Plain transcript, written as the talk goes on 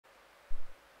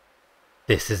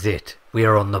This is it. We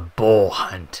are on the boar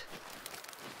hunt.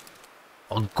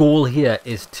 Our goal here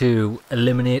is to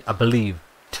eliminate, I believe,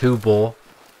 2 boar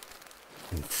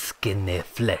and skin their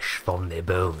flesh from their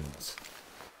bones.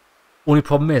 Only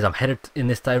problem is I'm headed in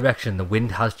this direction. The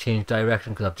wind has changed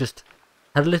direction because I've just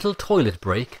had a little toilet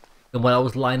break. And while I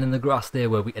was lying in the grass there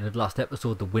where we ended last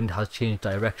episode, the wind has changed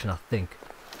direction, I think.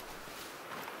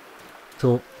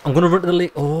 So I'm going to run to the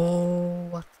lake. Oh,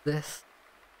 what's this?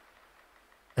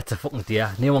 It's a fucking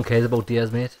deer. No one cares about deers,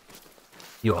 mate.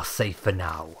 You are safe for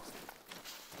now.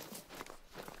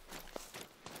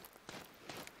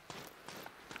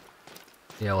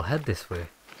 Yeah, I'll head this way.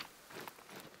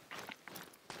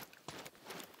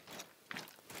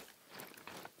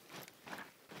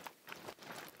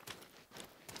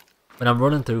 When I'm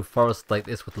running through forests like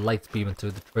this with lights beaming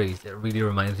through the trees, it really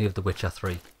reminds me of The Witcher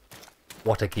 3.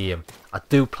 What a game. I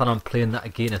do plan on playing that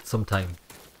again at some time.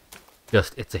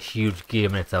 Just, it's a huge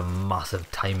game and it's a massive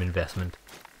time investment.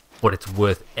 But it's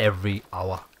worth every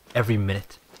hour, every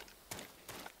minute.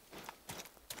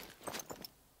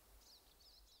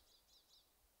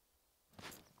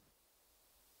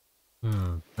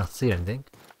 Not see anything.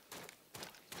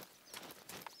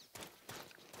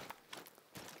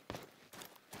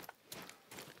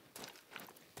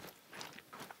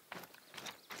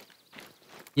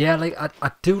 Yeah, like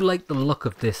I do like the look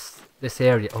of this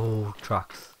area. Oh,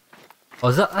 tracks. Oh,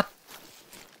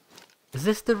 is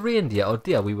this the reindeer or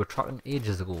deer we were tracking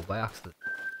ages ago by accident?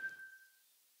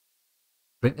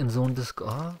 Drinking zone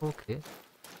oh, okay.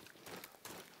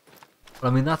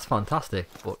 Well, I mean that's fantastic,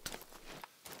 but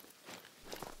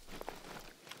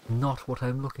not what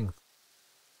I'm looking for.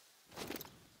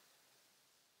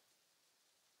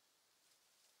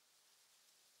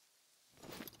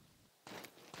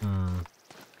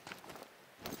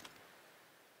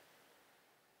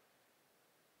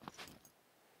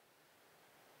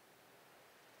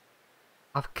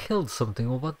 I've killed something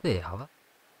over there, have I?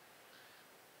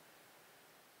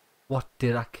 What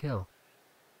did I kill?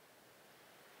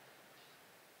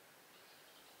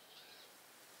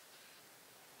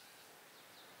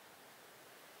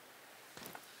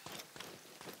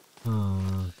 I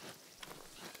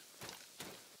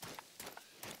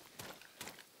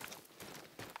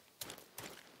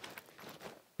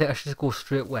think I should just go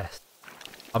straight west.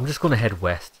 I'm just going to head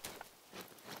west.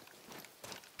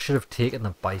 Should have taken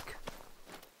the bike.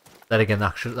 Then again,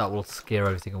 that will scare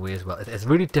everything away as well. It's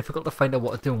really difficult to find out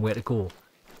what to do and where to go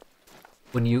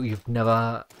when you've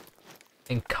never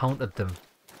encountered them.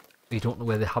 You don't know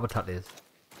where their habitat is.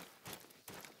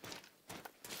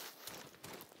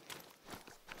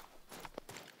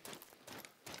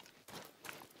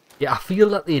 Yeah, I feel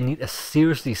that they need to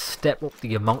seriously step up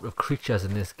the amount of creatures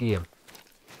in this game.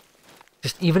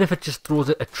 Just even if it just throws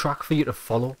a track for you to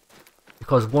follow,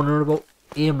 because wandering about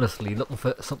aimlessly looking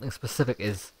for something specific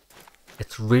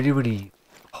it's really, really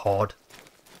hard.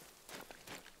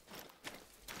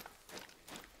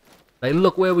 Like,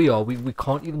 look where we are. We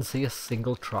can't even see a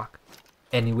single track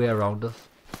anywhere around us.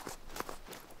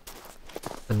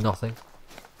 And nothing.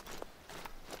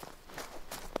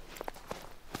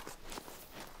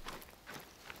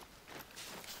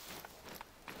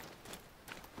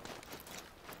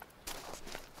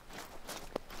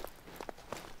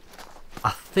 I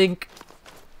think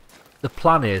the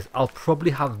plan is I'll probably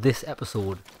have this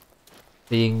episode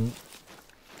being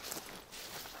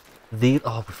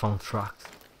oh, we found tracks.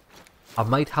 I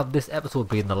might have this episode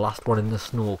being the last one in the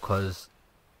snow because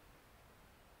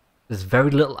there's very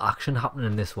little action happening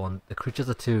in this one. The creatures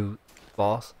are too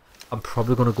sparse. I'm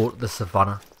probably going to go to the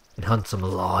savannah and hunt some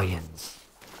lions.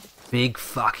 Big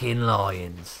fucking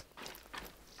lions.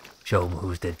 Show them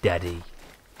who's the daddy.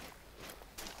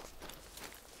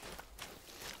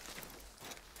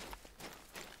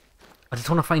 I just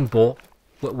want to find boar.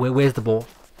 Where's the boar?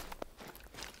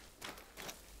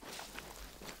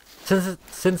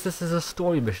 Since this is a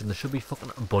story mission, there should be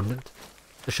fucking abundant.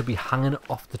 There should be hanging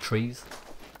off the trees.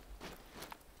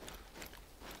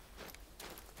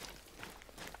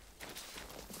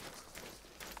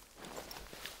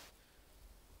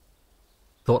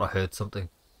 Thought I heard something.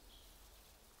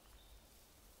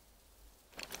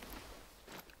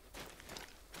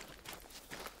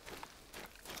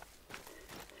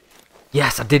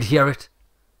 Yes, I did hear it.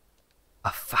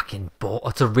 A fucking boar. Oh,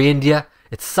 it's a reindeer.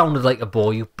 It sounded like a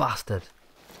boar, you bastard.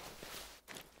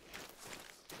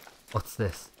 What's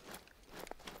this?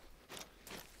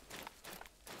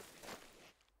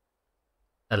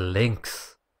 A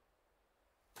lynx.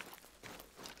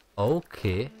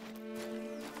 Okay.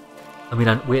 I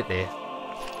mean, wait there.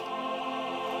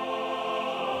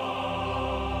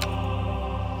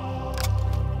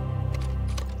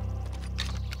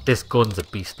 This gun's a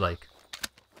beast, like.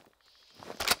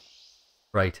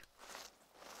 Right.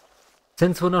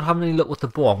 Since we're not having any luck with the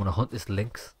boar, I'm going to hunt this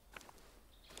lynx.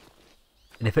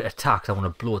 And if it attacks, I want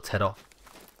to blow its head off.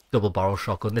 Double barrel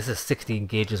shotgun. This is 16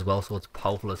 gauge as well, so it's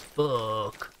powerful as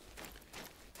fuck.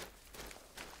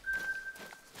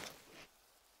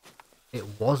 It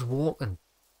was walking.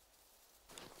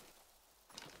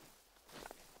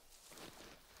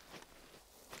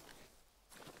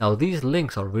 Now these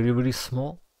lynx are really, really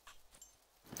small.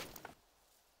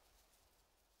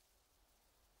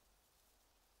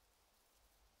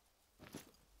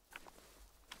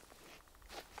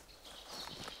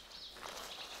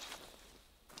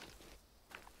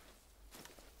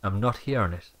 I'm not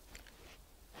hearing it.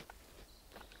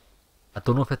 I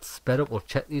don't know if it's sped up. We'll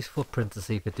check these footprints to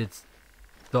see if it did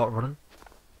start running.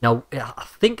 Now, I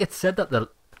think it said that do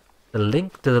the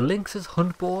lynxes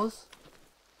hunt boars?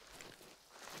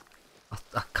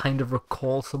 I kind of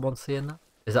recall someone saying that.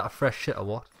 Is that a fresh shit or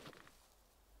what?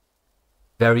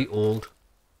 Very old.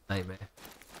 Nightmare.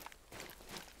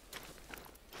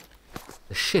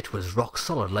 The shit was rock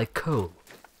solid like coal.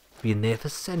 Been there for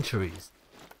centuries.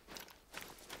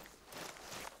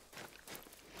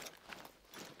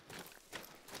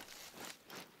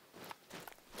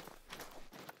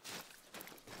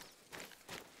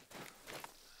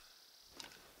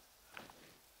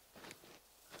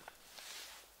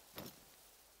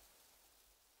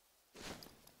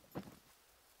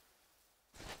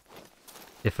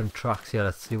 Different tracks here,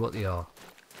 let's see what they are.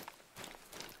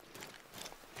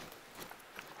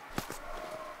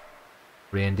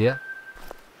 Reindeer.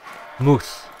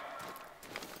 Moose.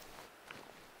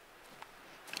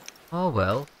 Oh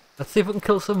well. Let's see if we can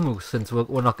kill some moose since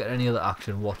we're not getting any other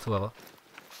action whatsoever.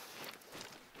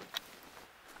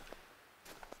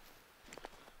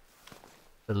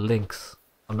 The lynx.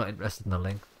 I'm not interested in the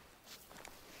lynx.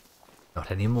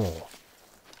 Not anymore.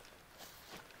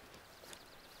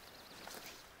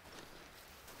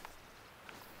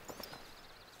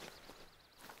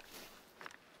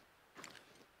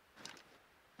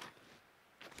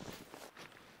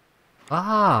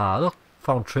 Ah, look,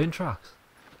 found train tracks.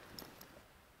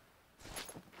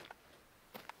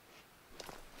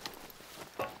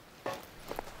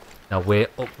 Now we're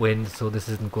upwind, so this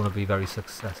isn't going to be very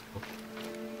successful.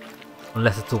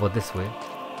 Unless it's over this way.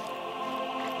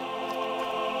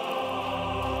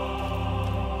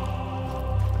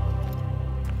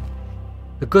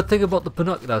 The good thing about the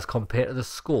binoculars compared to the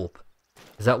scope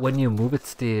is that when you move it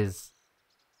stays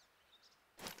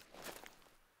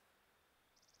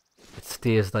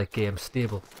like game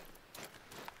stable.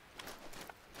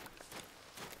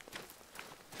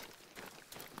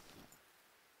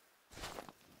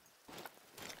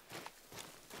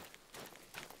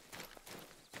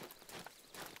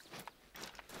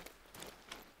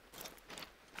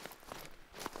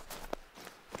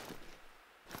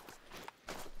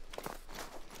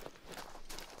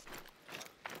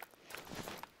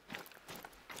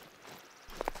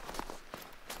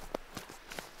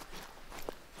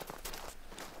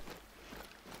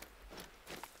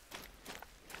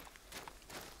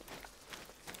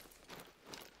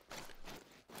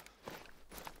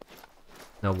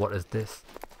 Now what is this?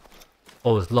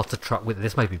 Oh, there's lots of trap with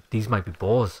it. These might be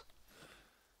boars.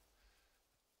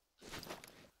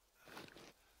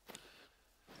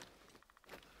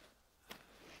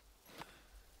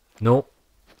 Nope.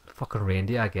 Fucking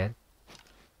reindeer again.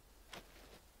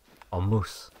 Or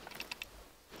moose.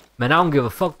 Man, I don't give a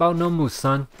fuck about no moose,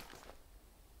 son.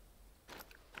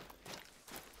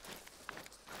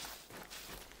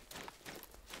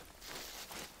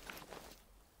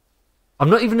 I'm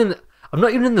not even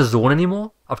in the zone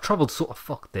anymore. I've travelled sort of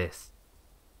fuck this.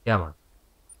 Yeah, man.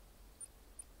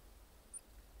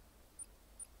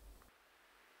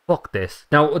 Fuck this.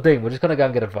 Now, we're just gonna go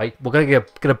and get a bike. We're gonna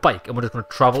get a bike and we're just gonna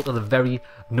travel to the very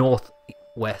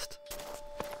northwest.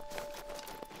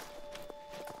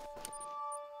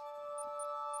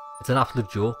 It's an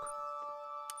absolute joke.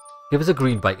 Give us a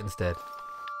green bike instead.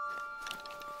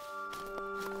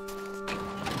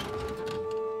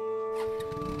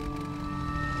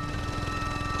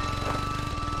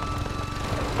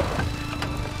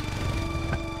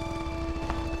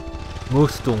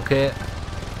 Moose don't care.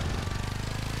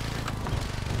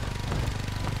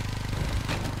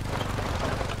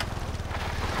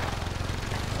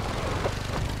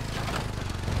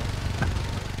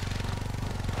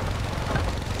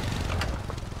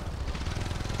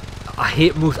 I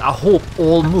hate moose. I hope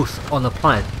all moose on the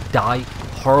planet die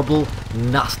horrible,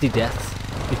 nasty deaths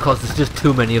because there's just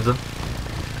too many of them.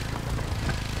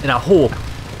 And I hope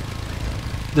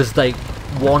there's like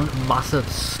one massive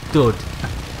stud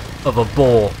of a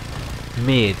boar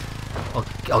made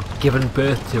or given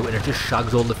birth to, and it just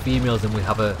shags all the females, and we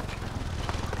have a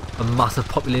massive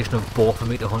population of boar for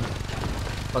me to hunt.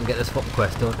 If I can get this fucking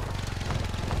quest done.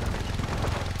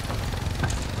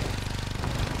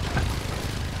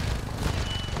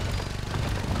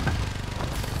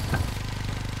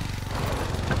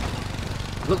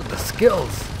 Look at the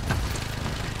skills!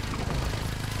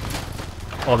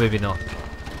 Or maybe not.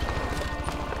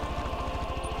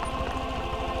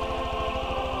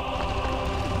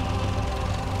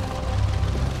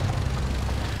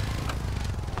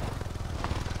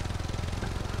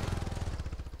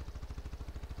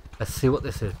 Let's see what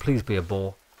this is. Please be a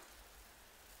boar.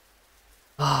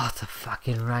 Oh, it's a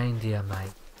fucking reindeer,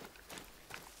 mate.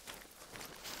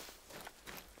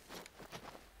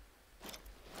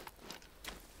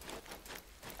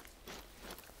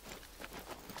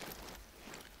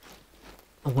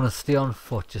 I'm gonna stay on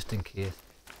foot just in case.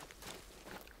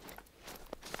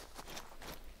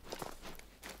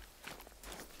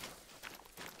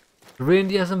 The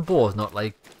reindeers and boars not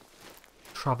like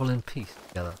travel in peace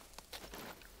together.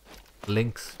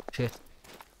 Lynx shit.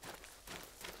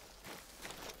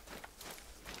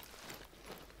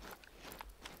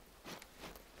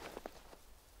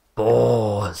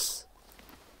 Boars.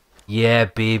 Yeah,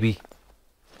 baby.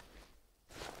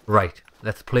 Right,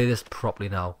 let's play this properly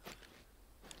now.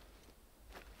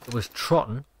 It was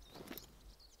trotting,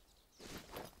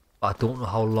 but I don't know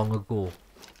how long ago.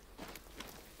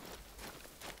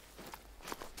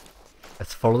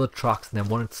 Let's follow the tracks, and then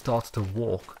when it starts to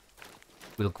walk,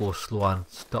 we'll go slow and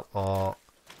stop our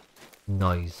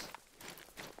noise.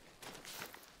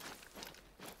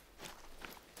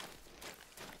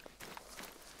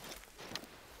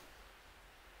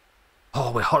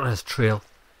 Oh, we're hot on his trail.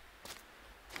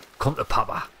 Come to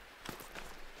Papa.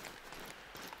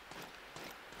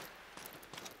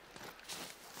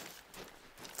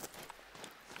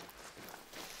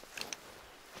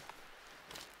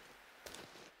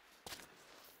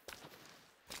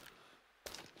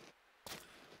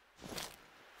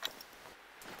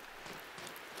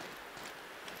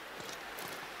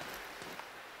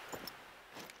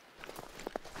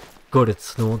 Good, it's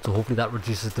snowing, so hopefully that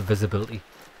reduces the visibility.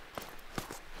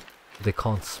 They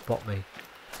can't spot me.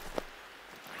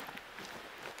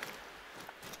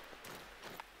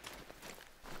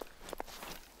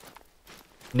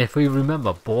 And if we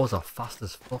remember, boars are fast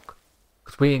as fuck.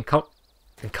 Because we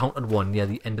encountered one near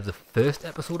the end of the first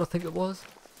episode, I think it was.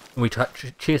 And we tried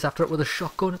to chase after it with a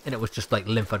shotgun, and it was just like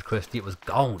Linford Christie, it was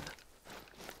gone.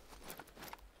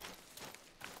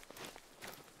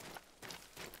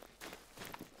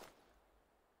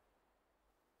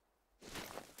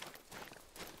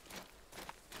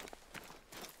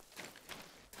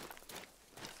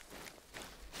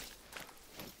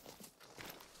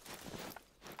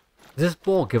 Is this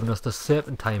boar giving us the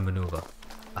serpentine maneuver?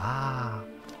 Ah.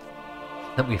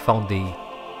 I think we found the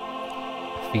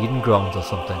feeding grounds or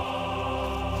something.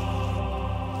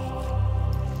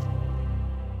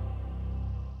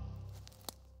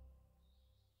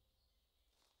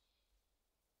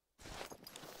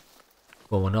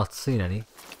 Well, we're not seeing any.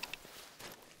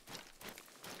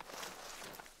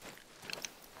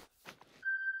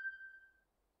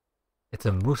 It's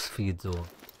a moose feed zone.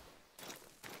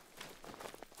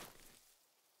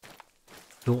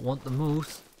 Don't want the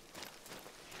moose.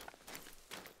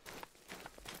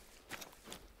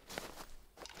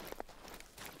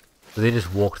 So they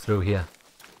just walk through here.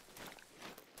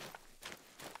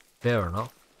 Fair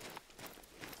enough.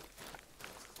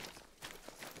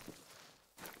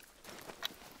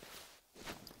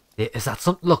 Yeah, is that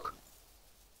something? Look.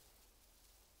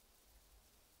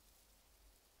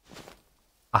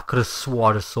 I could have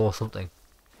swore I saw something.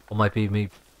 Or might be me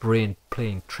brain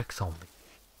playing tricks on me.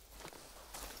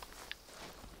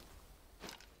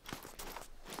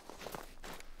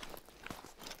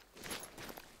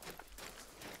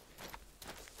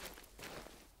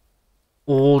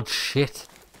 Old shit.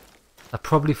 They're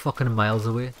probably fucking miles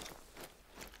away.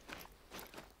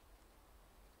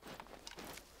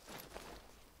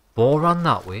 Boar ran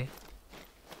that way.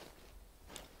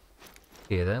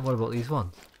 Okay then, what about these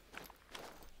ones?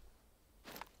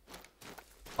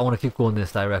 I want to keep going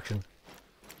this direction.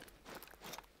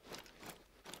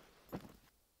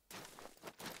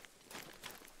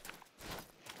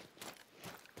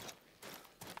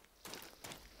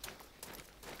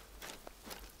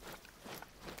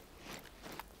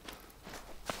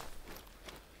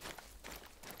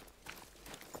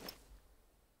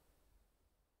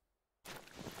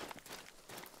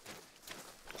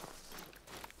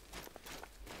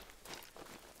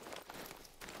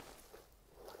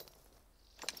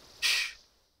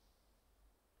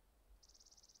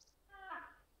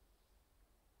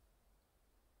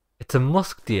 It's a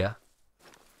musk deer.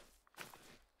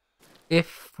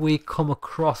 If we come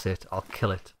across it, I'll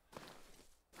kill it.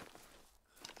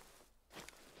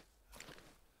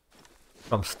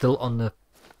 I'm still on the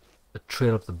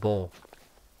trail of the boar.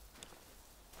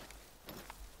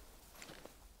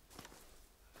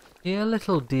 Dear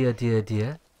little dear, dear,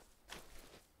 dear.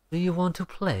 Do you want to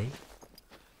play?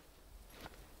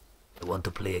 I want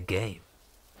to play a game.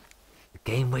 A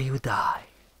game where you die.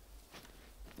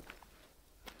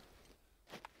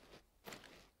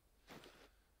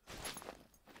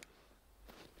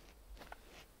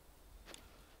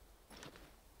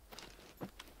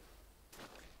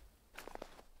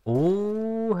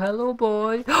 Oh, hello,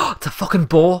 boy. It's a fucking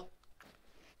boar.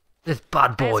 This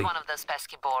bad boy. There's one of those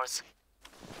pesky boars.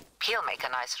 He'll make a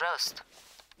nice roast.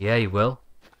 Yeah, he will.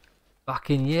 Back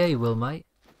in, yeah, he will, mate.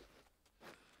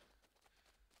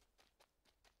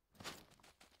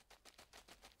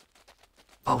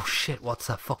 Oh shit, what's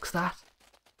the fuck's that?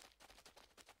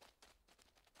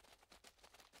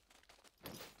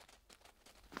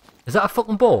 Is that a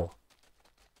fucking boar?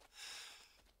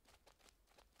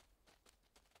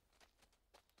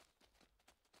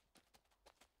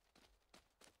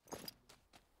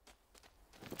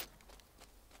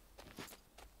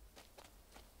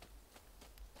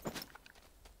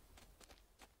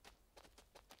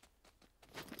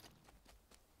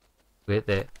 Wait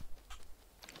there.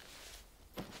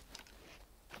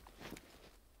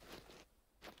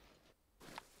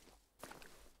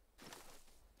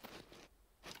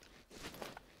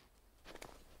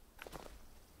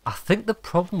 I think the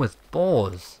problem with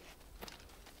boars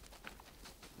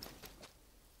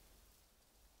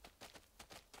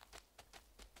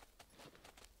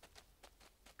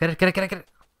get it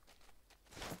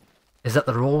is that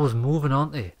they're always moving,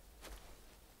 aren't they?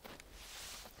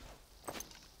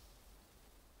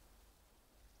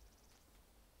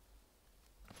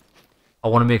 I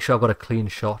want to make sure I've got a clean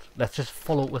shot. Let's just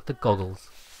follow it with the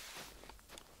goggles.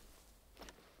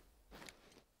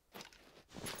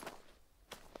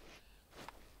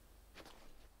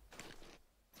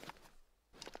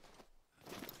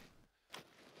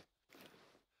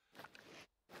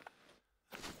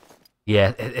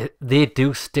 Yeah, they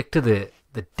do stick to the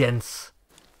dense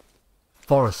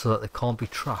forest so that they can't be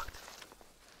tracked.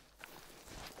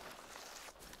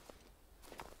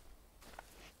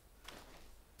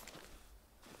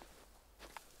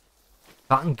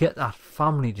 If I can get that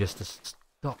family just to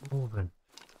stop moving.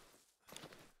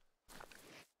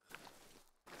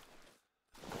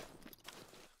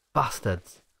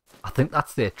 Bastards. I think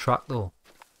that's their track though.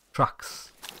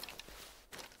 Tracks.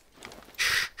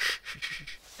 Shh, shh, shh, shh,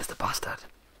 shh. It's the bastard.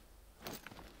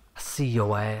 I see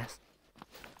your ass.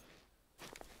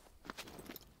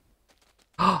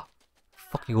 Oh,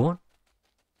 fuck you going?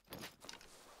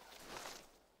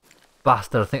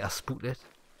 Bastard, I think I spooked it.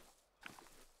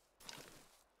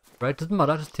 Right, doesn't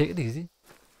matter, just take it easy.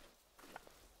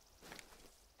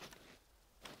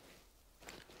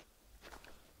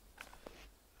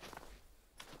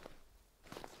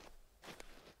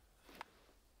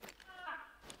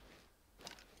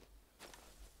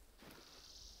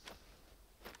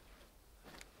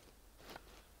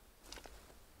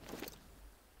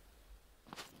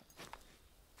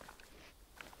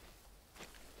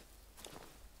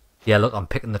 Yeah, look, I'm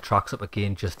picking the tracks up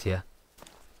again just here.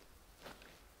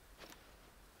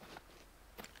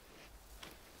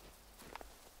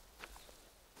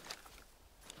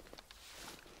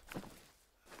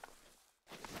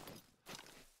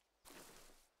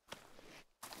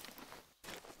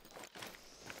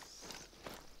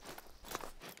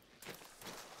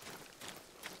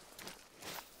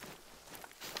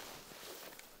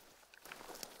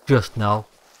 Just now.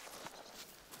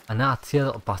 And that's here,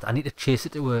 little bastard. I need to chase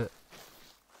it to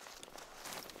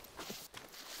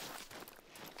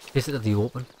chase it to the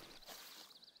open.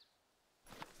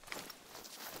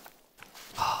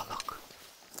 Oh, look.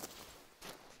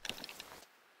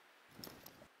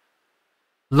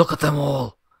 Look at them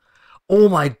all. Oh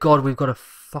my god, we've got a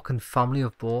fucking family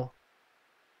of boar.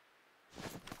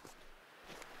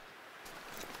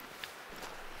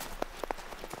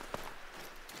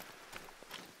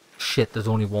 Shit, there's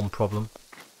only one problem.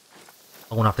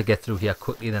 I'm gonna have to get through here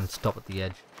quickly and then stop at the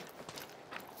edge.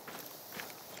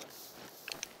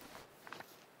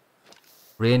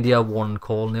 Reindeer one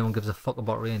call, no one gives a fuck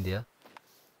about reindeer.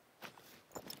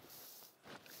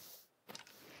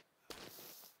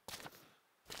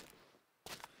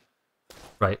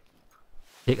 Right,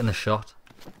 taking the shot.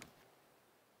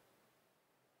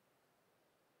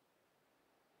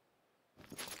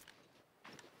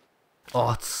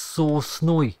 Oh, it's so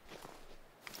snowy.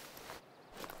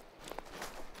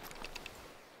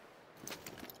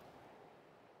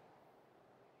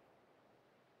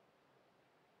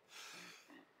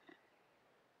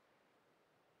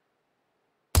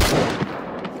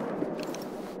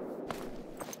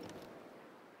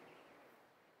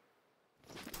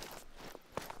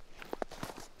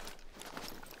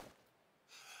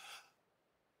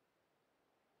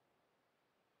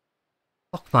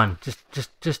 Come on,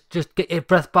 just get your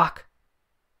breath back.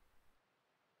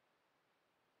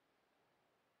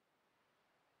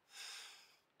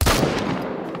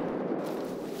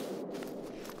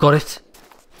 Got it.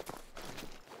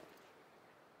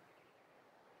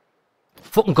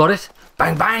 Fucking got it.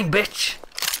 Bang, bang, bitch.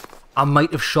 I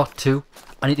might have shot two.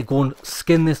 I need to go and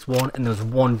skin this one, and there's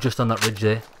one just on that ridge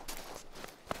there.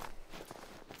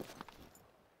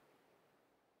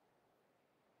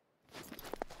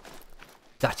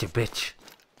 That's your bitch.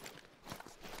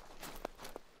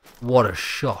 What a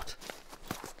shot.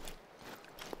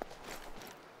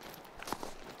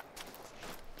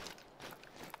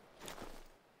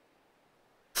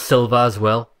 Silver as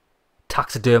well.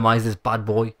 Taxidermize this bad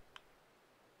boy.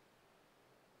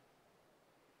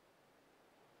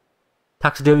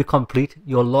 Taxidermy complete.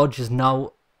 Your lodge is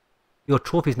now... Your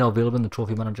trophy is now available in the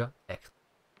trophy manager. Excellent.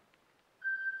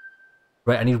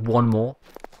 Right, I need one more.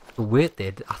 The weight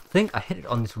there, I think I hit it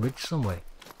on this ridge somewhere.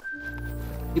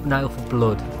 Keep an eye out for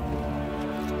blood.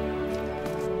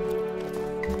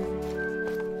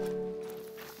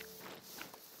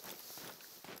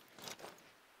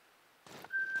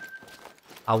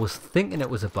 I was thinking it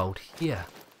was about here.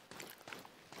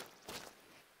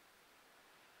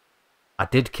 I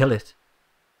did kill it.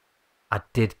 I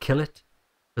did kill it.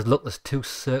 Because look, there's two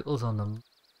circles on them.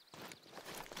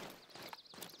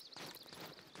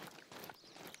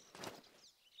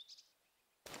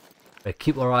 Right,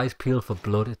 keep our eyes peeled for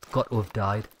blood. It's got to have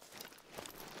died.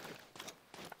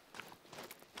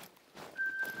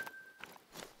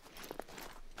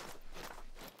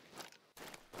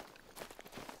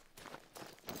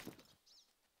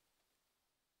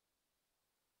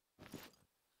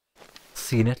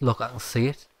 Seen it. Look, I can see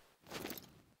it.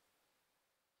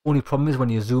 Only problem is when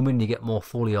you zoom in, you get more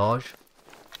foliage.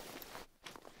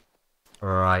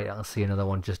 Right, I can see another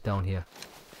one just down here.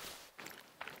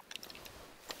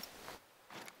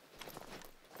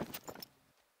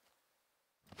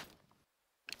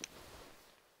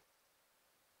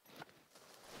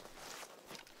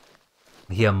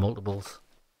 Here, multiples.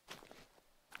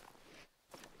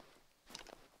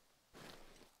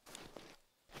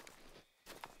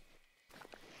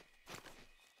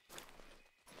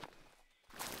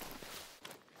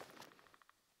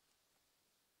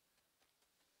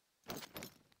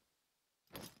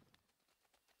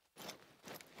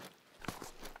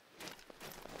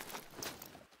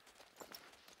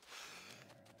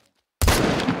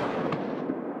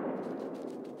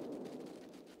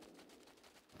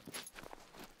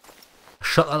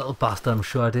 Shot that little bastard, I'm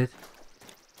sure I did.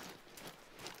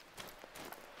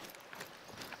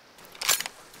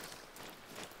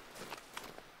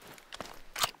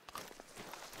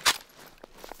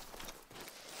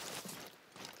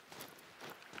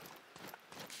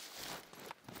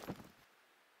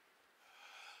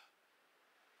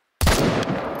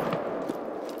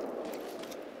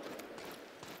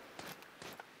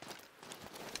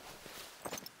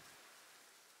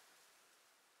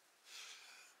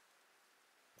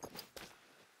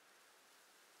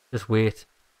 Just wait.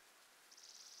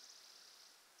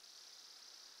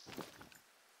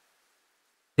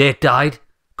 There, it died.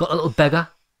 Got a little beggar.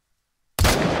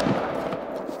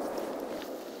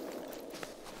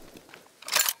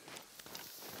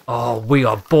 Oh, we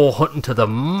are boar hunting to the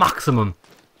maximum.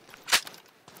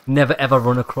 Never ever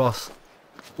run across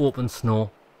open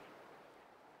snow.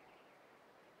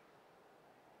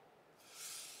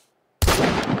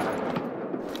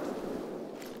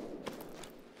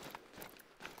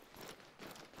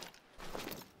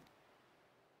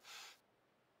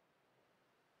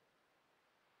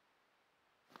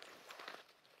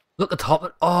 Look at the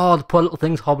top. Oh, the poor little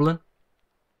thing's hobbling.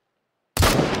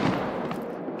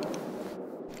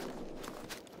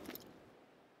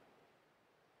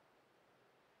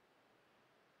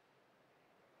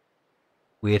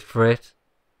 Wait for it.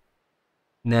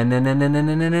 No, no, no, no, no,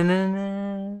 no, no, no,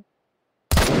 no.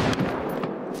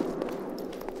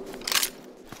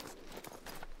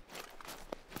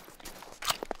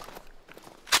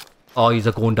 Oh, he's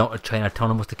going down to Chinatown.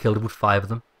 I must have killed about 5 of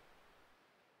them.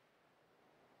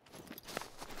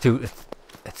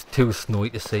 It's too snowy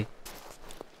to see.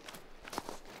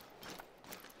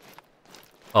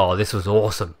 Oh, this was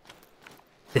awesome.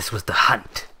 This was the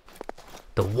hunt.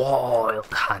 The wild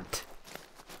hunt.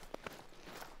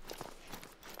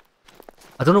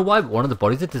 I don't know why, but one of the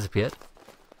bodies had disappeared.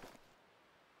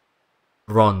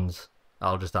 Bronze.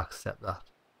 I'll just accept that.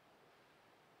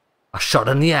 A shot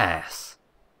in the ass.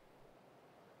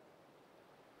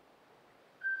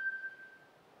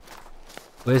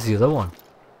 Where's the other one?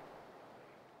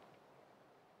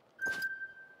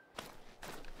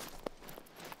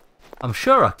 I'm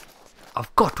sure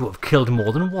I've got to have killed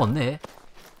more than one there.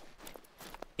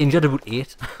 Injured about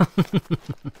 8.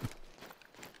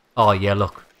 Oh yeah,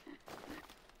 look.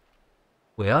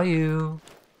 Where are you?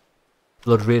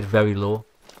 Blood rate very low.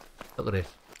 Look at it.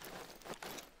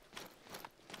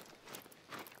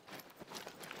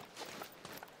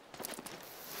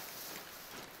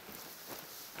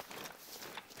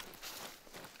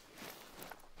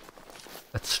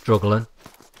 It's struggling.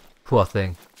 Poor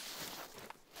thing.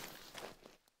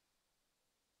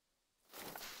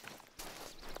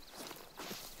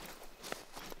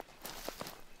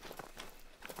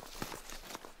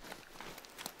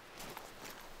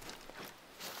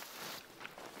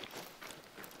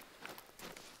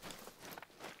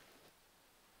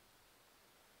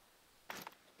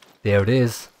 There it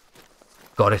is.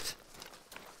 Got it.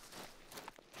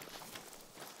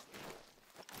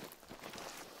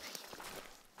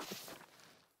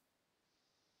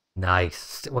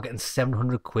 Nice. We're getting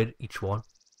 700 quid each one.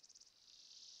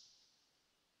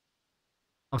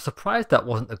 I'm surprised that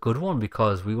wasn't a good one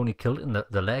because we only killed it in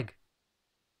the leg.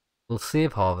 We'll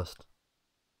save harvest.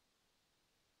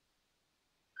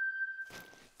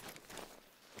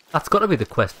 That's got to be the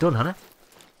quest done, hasn't it?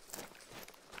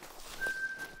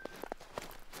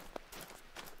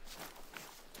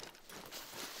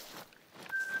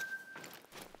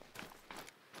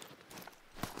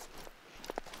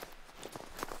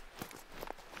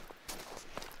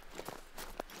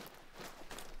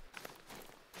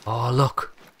 Oh,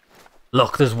 look.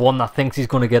 Look, there's one that thinks he's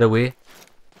going to get away.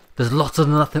 There's lots of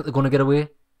them that think they're going to get away.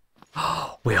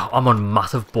 Oh, I'm on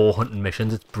massive boar hunting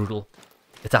missions. It's brutal.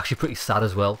 It's actually pretty sad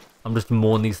as well. I'm just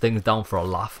mowing these things down for a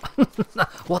laugh.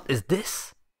 What is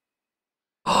this?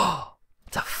 Oh,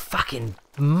 it's a fucking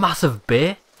massive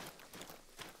bear.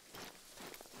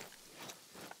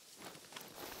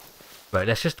 Right,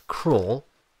 let's just crawl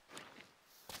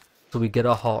so we get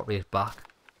our heart rate back.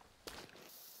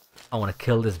 I want to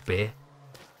kill this bear.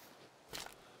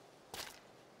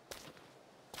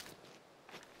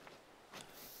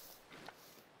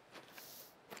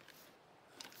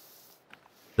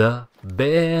 The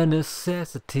bare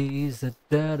necessities.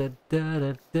 Da, da, da,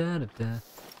 da, da, da, da.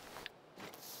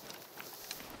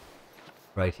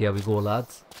 Right, here we go,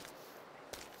 lads.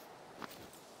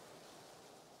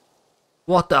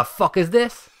 What the fuck is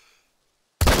this?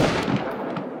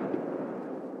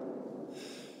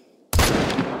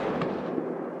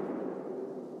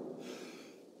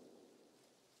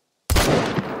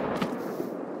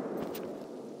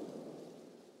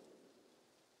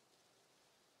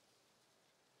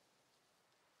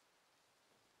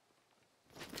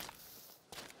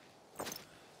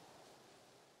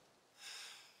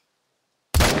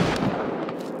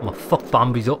 My fuck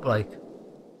Bambi's up like.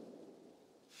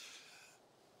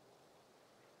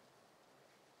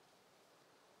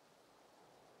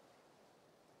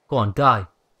 Go on, die.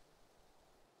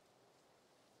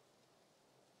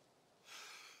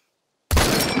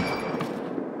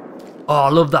 Oh, I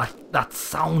love that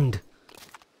sound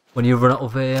when you run out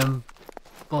of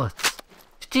bullets.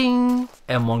 Ching!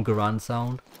 M1 Garand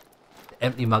sound. The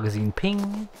empty magazine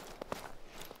ping.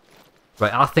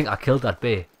 Right, I think I killed that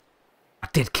bear. I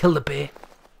did kill the bear.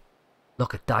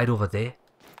 Look, it died over there.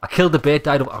 I killed the bear,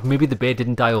 died over. Maybe the bear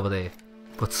didn't die over there,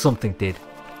 but something did.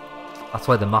 That's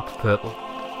why the map's purple.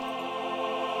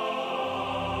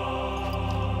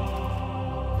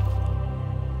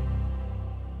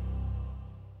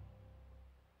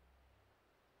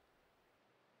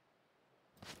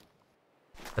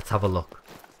 Let's have a look.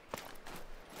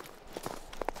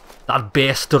 That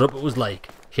bear stood up. It was like,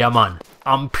 yeah man,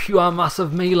 I'm pure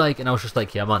massive me like, and I was just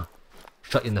like, yeah man,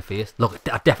 shot you in the face. Look,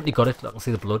 I definitely got it. Look, I can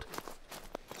see the blood.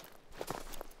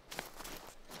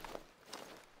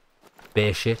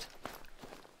 Bear shit.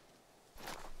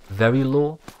 Very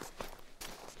low.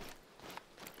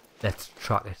 Let's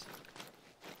track it.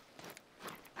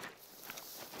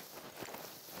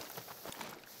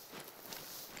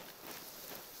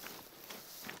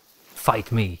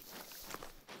 Fight me.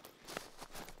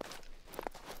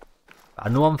 I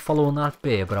know I'm following that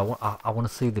bear, but I want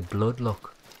to see the blood.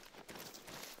 Look.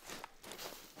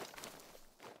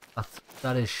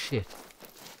 That is shit.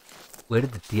 Where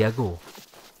did the deer go?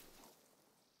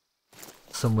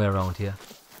 Somewhere around here.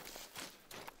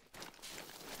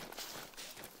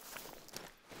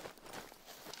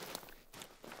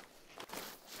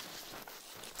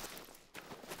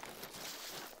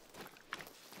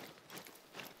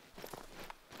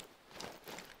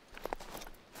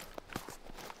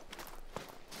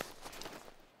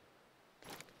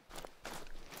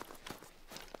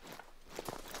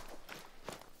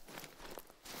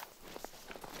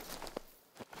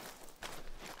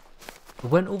 It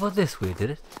went over this way,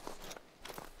 did it?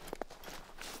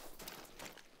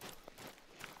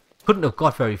 Couldn't have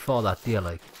got very far that deer,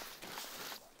 like.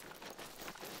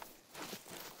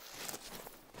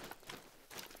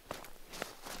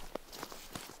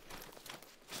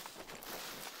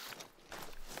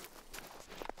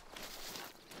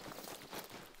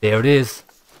 There it is.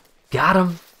 Got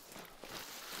him.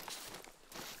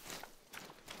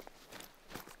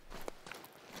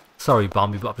 Sorry,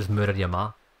 Bambi, but I've just murdered your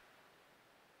ma.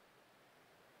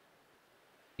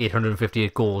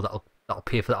 858 gold. That'll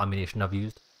pay for the ammunition I've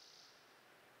used.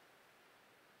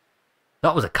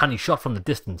 That was a canny shot from the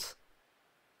distance.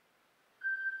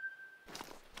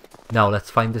 Now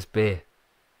let's find this bear.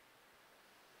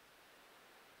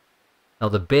 Now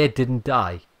the bear didn't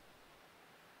die.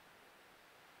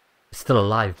 It's still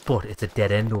alive, but it's a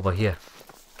dead end over here.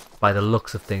 By the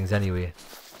looks of things anyway.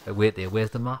 Wait there, where's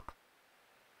the map?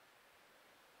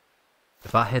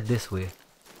 If I head this way,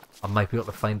 I might be able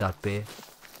to find that bear.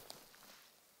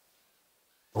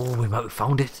 Oh, we might have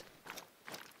found it.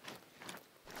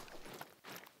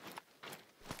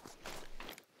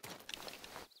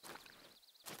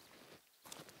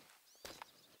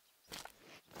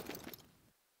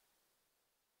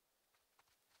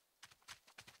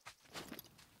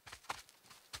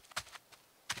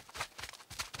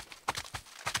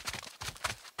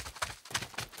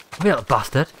 Come here, little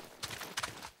bastard.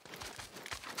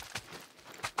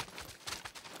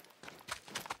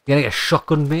 You gonna get a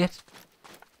shotgun, mate?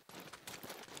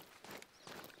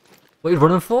 What are you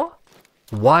running for?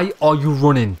 Why are you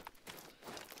running?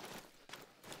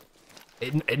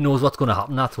 It knows what's gonna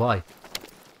happen, that's why.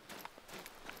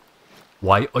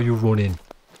 Why are you running?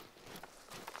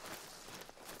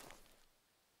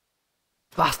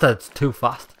 Bastards, too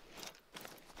fast.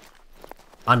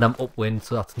 And I'm upwind,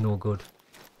 so that's no good.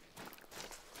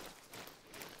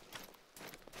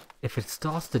 If it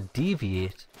starts to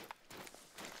deviate...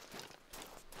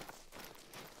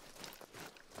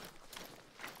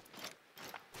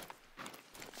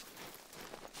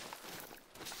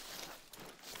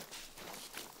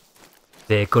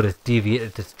 There, good, it's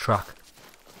deviated its track.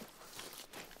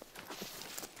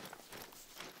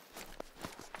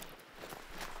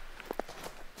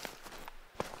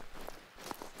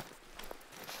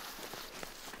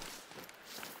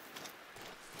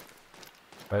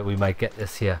 Right, we might get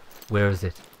this here. Where is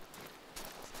it?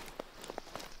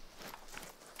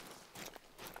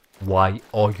 Why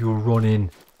are you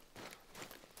running?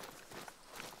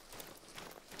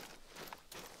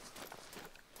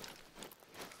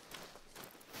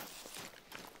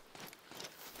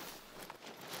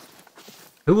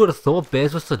 Who would have thought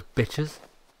bears were such bitches?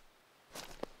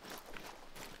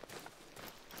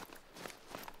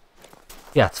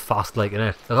 Yeah, it's fast like, isn't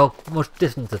it? Look how much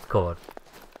distance it's covered.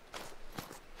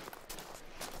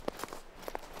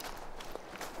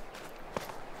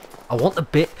 I want the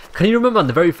bear. Can you remember on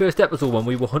the very first episode when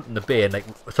we were hunting the bear and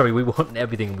we were hunting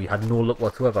everything and we had no luck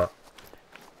whatsoever?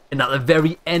 And at the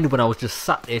very end when I was just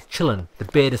sat there chilling, the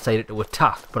bear decided to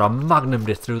attack, but I magnumed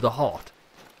it through the heart.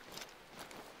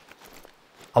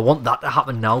 I want that to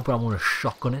happen now, but I'm going to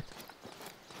shotgun it.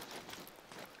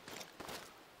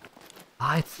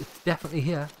 Ah, it's definitely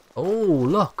here. Oh,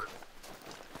 look.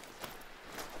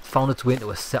 It's found its way into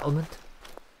a settlement.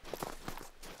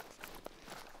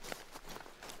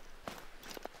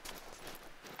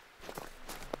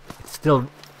 It's still...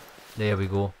 There we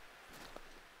go.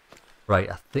 Right,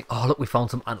 I think... Oh, look, we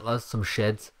found some antlers, some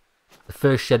sheds. The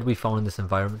first shed we found in this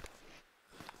environment.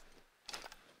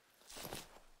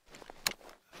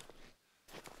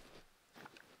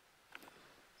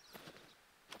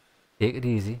 Take it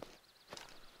easy.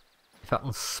 If I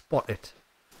can spot it,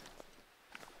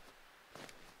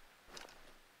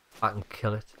 I can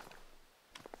kill it.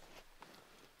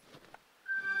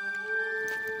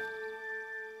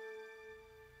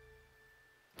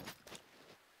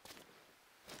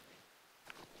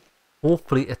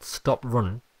 Hopefully it stopped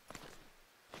running.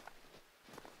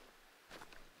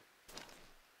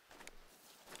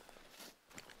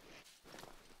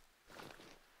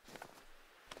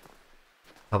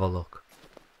 Have a look.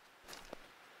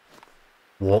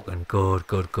 Walking, good,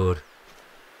 good, good.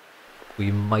 We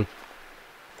might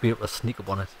be able to sneak up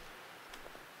on it.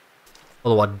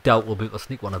 Although I doubt we'll be able to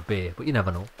sneak on a bear, but you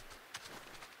never know.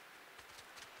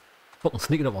 Fucking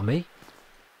sneaking up on me.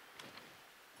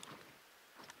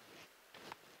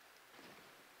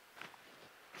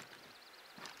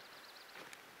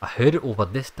 I heard it over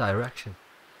this direction.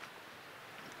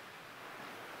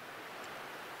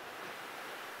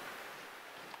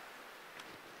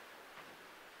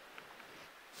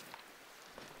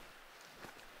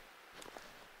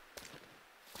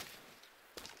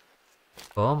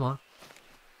 Come on.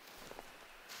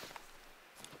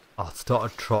 Oh, it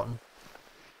started trotting.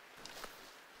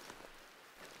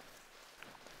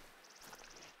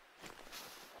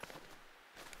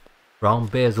 Brown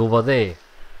bear's over there.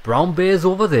 Brown bear's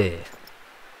over there.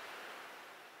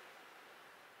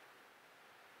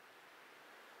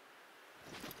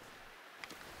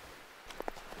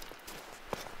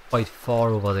 Quite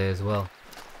far over there as well.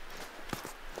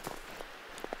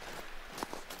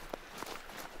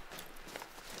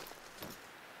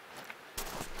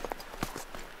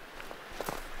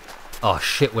 Oh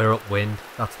shit, we're upwind.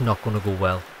 That's not gonna go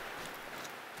well.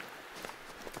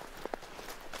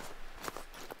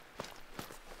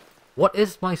 What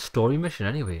is my story mission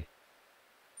anyway?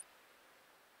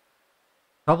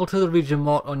 Travel to the region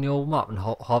marked on your map and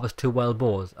harvest 2 wild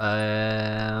boars.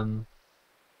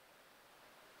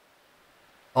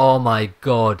 Oh my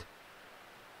god.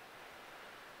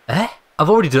 I've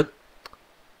already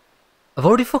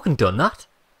fucking done that.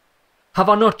 Have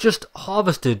I not just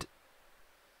harvested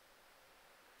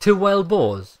 2 wild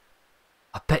boars?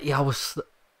 I bet you I was...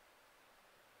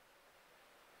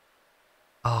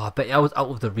 Oh, I bet you I was out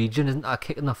of the region, isn't I?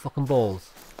 Kicking the fucking balls.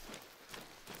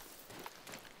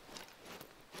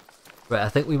 Right, I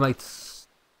think we might...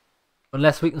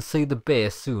 Unless we can see the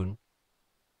bear soon.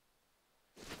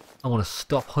 I want to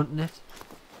stop hunting it.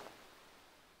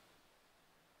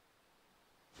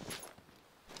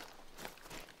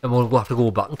 And we'll have to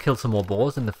go back and kill some more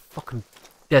boars in the fucking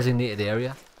designated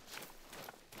area.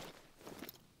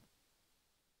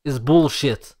 This is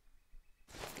bullshit.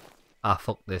 Ah,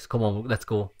 fuck this. Come on, let's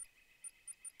go.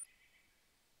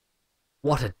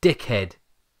 What a dickhead.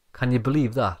 Can you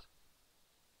believe that?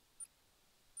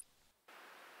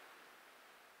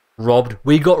 Robbed.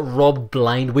 We got robbed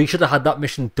blind. We should have had that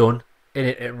mission done. And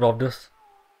it robbed us.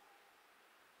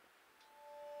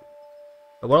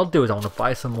 But what I'll do is I want to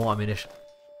buy some more ammunition.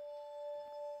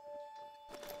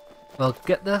 Well,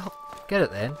 get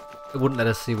it then. It wouldn't let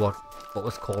us see what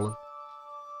was calling.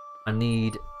 I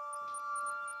need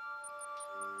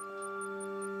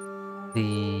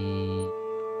the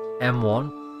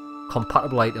M1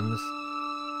 compatible items,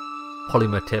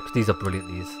 polymer tips. These are brilliant.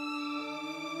 These.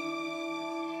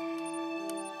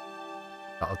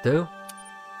 That'll do.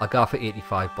 I got for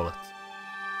 85 bullets.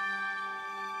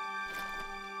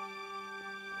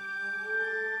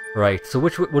 Right. So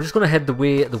we're just gonna head the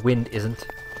way the wind isn't.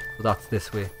 So that's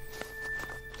this way.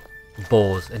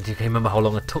 Boars. And you can remember how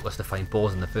long it took us to find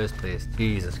boars in the first place.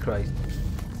 Jesus Christ.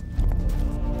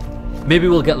 Maybe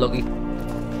we'll get lucky.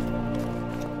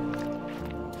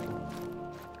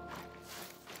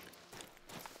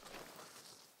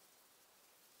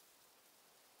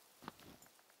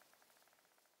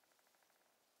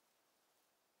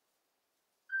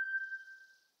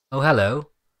 Oh, hello.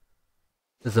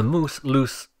 There's a moose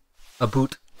loose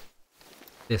about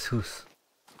this house.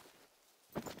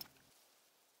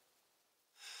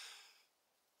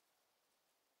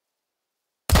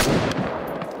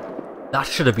 That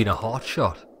should have been a hard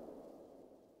shot.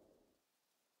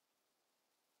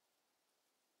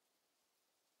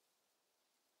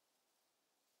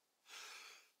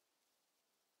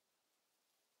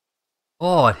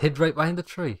 Oh, it hid right behind the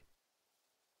tree.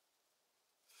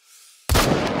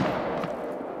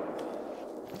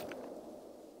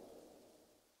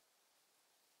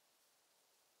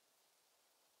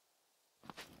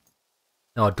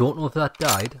 Now, I don't know if that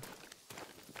died.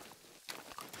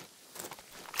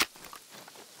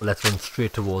 But let's run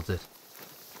straight towards it.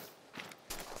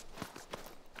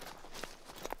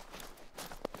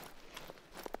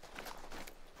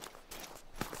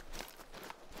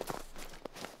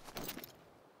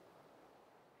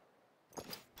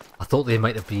 I thought they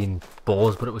might have been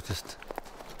boars, but it was just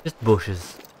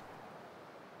bushes.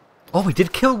 Oh, we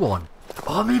did kill one.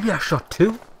 Oh, maybe I shot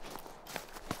 2.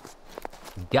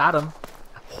 Got him.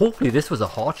 Hopefully this was a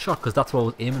hard shot, because that's what I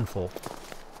was aiming for.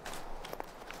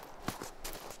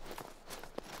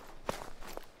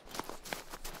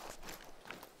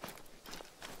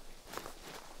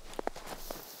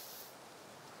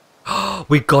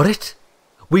 We got it!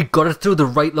 We got it through the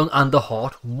right lung and the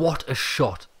heart. What a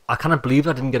shot. I cannot believe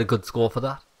I didn't get a good score for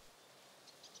that.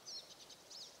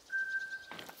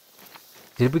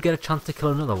 Did we get a chance to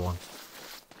kill another one?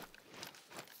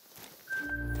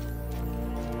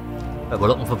 Right, we're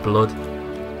looking for blood.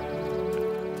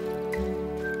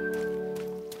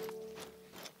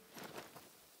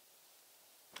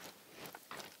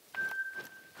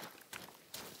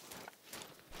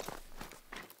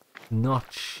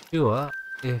 Not sure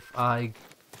if I...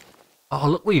 Oh,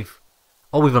 look, we've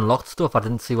unlocked stuff. I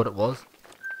didn't see what it was.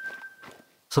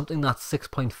 Something that's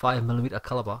 6.5mm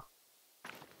caliber.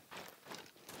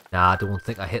 Nah, I don't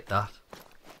think I hit that.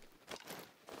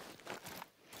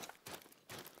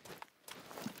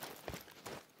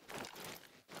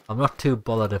 I'm not too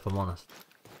bothered if I'm honest.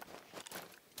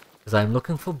 Because I'm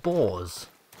looking for boars.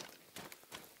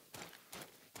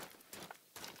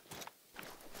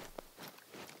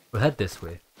 We'll head this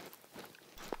way.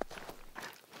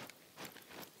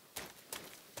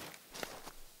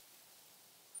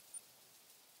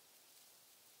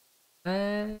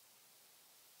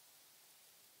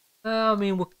 I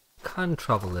mean, we can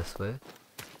travel this way.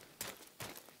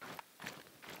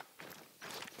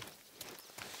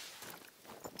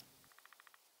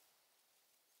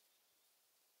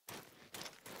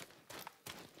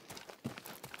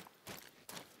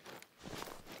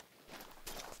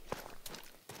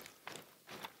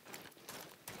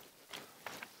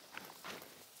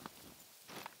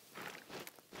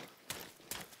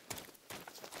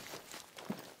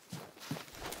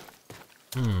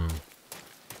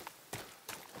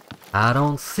 I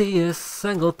don't see a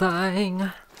single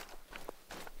thing.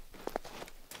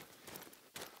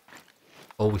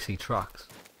 Oh, we see tracks.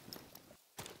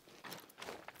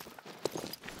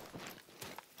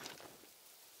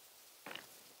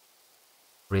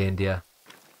 Reindeer.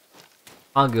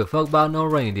 I don't give a fuck about no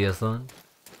reindeer, son.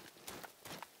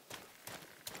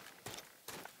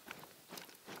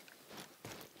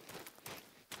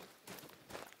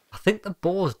 I think the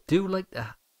boars do like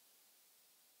to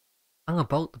hang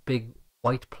about the big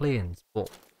white plains,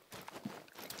 but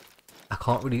I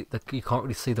can't really, you can't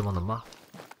really see them on the map.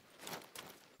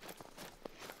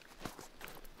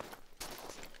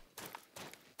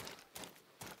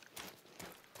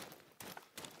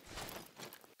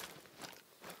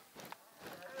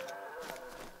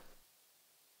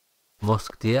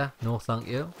 Musk deer, no thank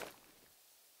you.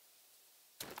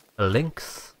 A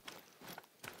lynx.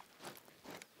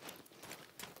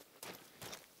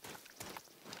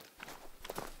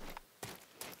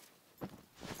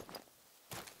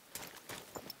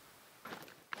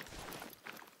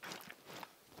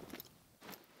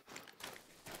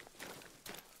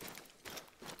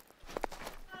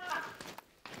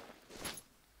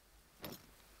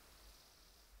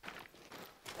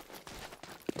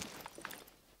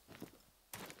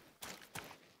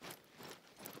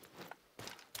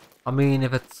 I mean,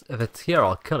 if it's here,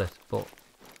 I'll kill it, but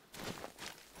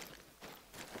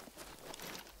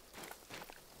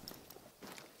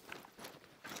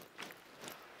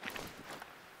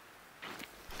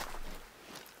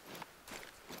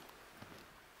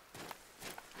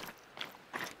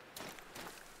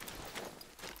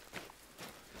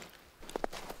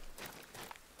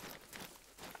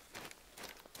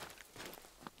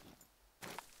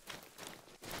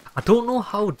I don't know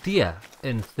how deer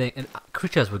and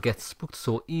creatures would get spooked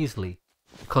so easily.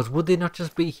 Because would they not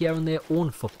just be here on their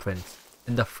own footprints,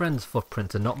 and their friends'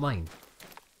 footprints and not mine?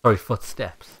 Sorry,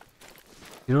 footsteps.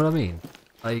 You know what I mean?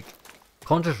 Like,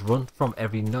 can't just run from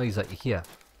every noise that you hear.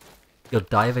 You'll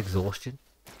die of exhaustion.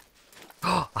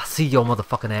 Oh, I see your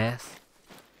motherfucking ass.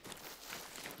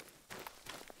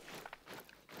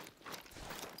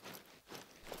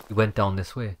 He went down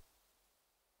this way.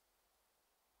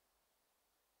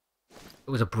 It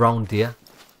was a brown deer.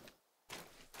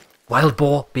 Wild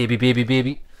boar, baby, baby,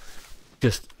 baby.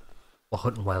 We're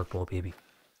hunting wild boar, baby.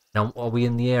 Now, are we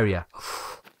in the area?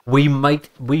 We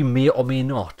may or may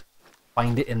not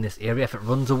find it in this area. If it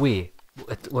runs away,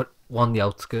 we're on the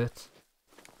outskirts.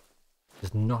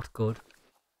 It's not good.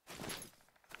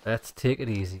 Let's take it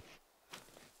easy.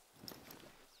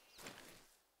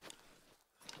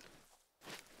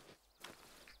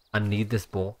 I need this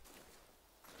boar.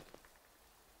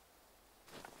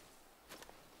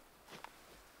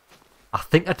 I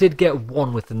think I did get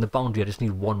one within the boundary. I just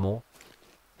need one more.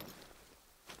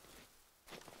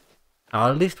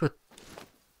 At least with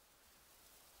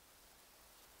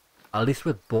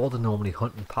boar, they're normally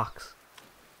hunting packs.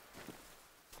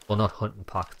 Well, not hunting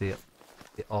packs. They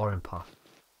are in packs.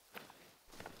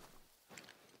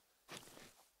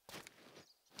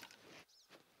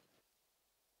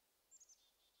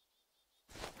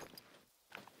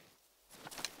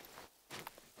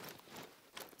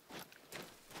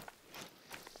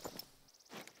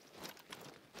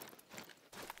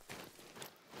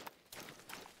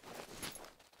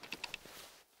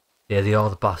 There they are,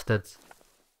 the bastards.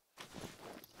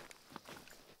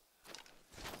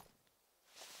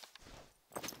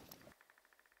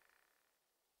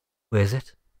 Where is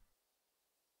it?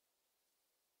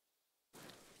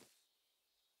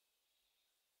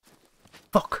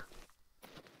 Fuck!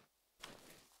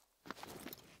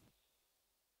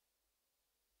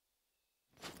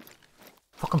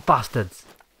 Fucking bastards!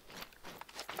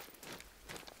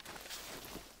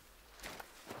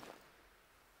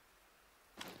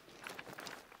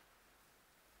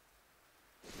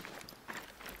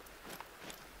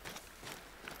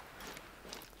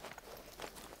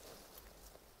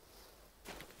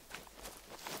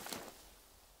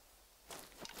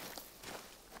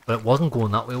 But it wasn't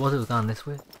going that way, was it? It was going this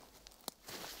way.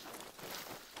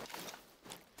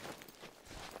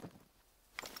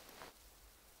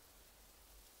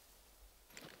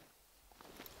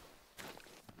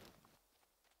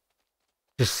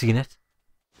 Just seen it.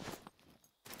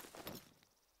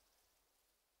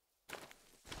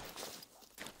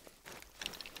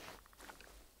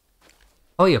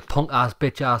 Oh, you punk ass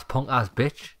bitch.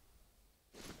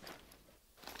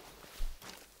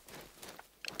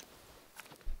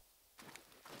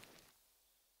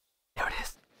 There it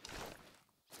is.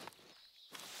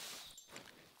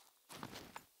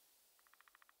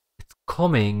 It's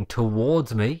coming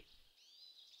towards me.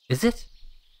 Is it?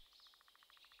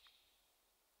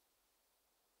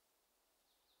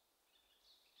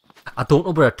 I don't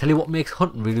know, but I tell you what makes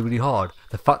hunting really, really hard.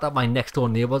 The fact that my next door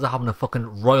neighbours are having a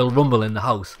fucking Royal Rumble in the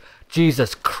house.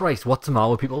 Jesus Christ, what's the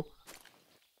matter with people?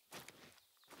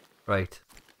 Right.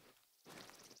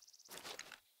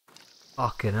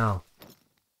 Fucking hell.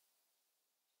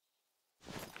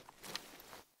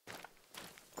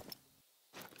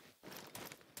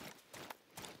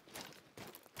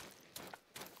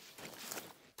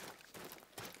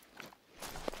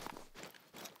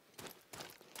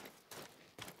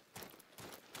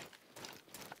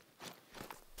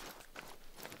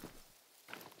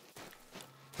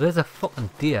 There's a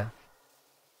fucking deer.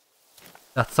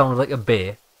 That sounded like a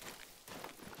bear.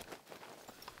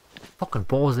 Fucking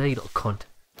balls there, you little cunt.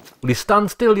 Will you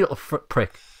stand still, you little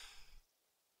prick?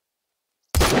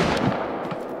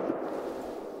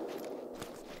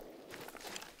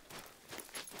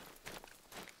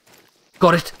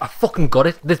 Got it! I fucking got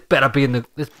it! This better be in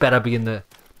the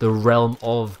realm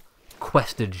of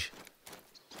questage.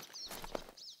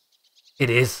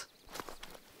 It is.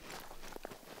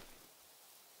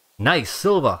 Nice,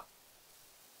 silver.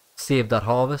 Save that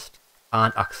harvest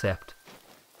and accept.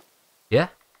 Yeah?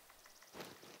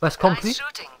 Quest complete? Nice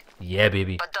shooting. Yeah,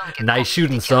 baby. But don't get Nice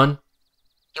shooting, confident. son.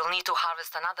 You'll need to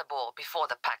harvest another boar before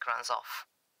the pack runs off.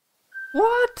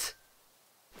 What?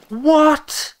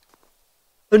 What?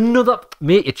 Another...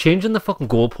 Mate, you're changing the fucking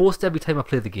goalpost every time I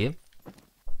play the game.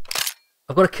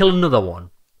 I've got to kill another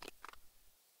one.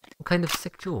 What kind of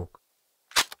sick joke?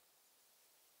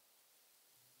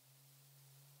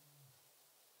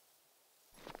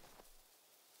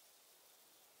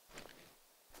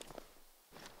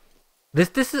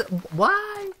 This is...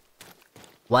 Why?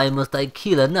 Why must I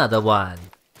kill another one?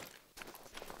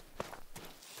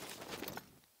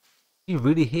 She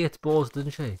really hates boars,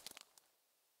 doesn't she?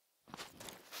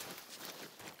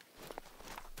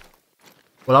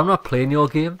 Well, I'm not playing your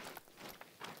game.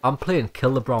 I'm playing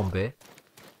Kill the Brown Bear.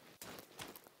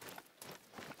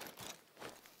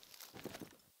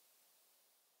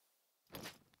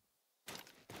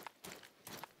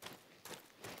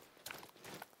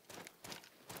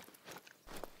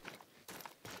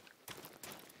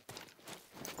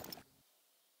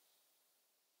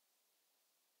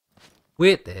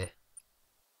 Wait there.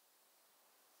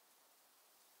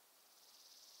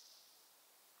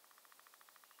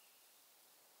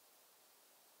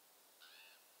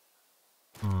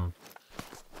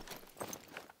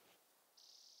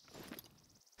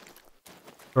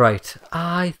 Right,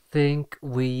 I think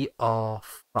we are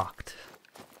fucked.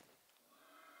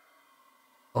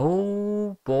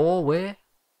 Oh, boy, where?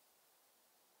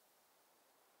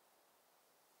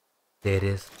 There it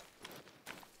is.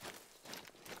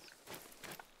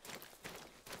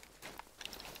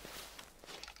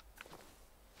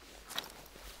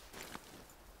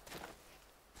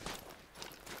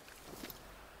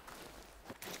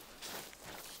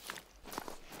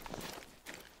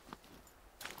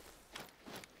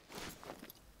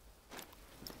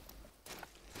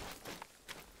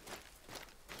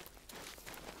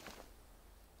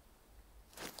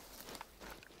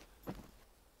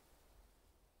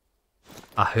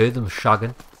 I heard them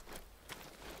shagging.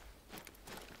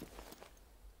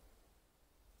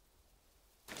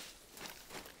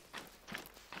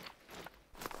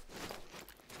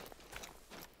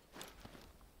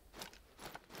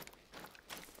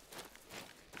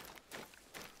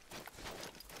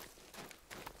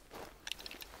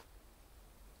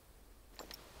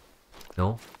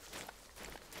 No.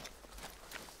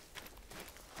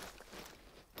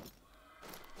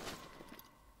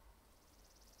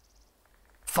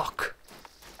 Fuck.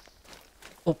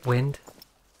 Upwind.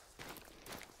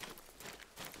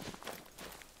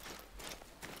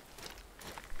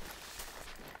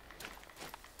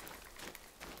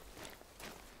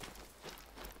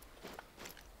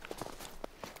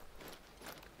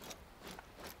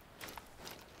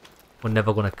 We're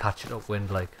never gonna catch it upwind,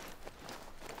 like.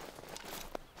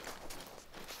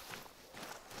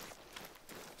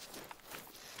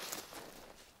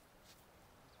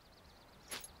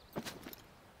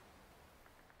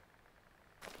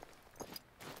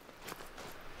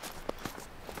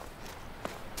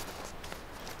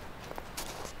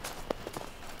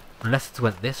 Unless it's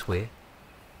went this way.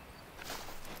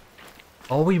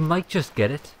 Or we might just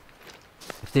get it.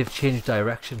 If they've changed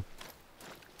direction.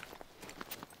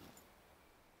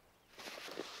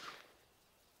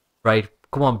 Right,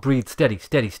 come on, breathe, steady,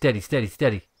 steady, steady, steady,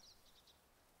 steady.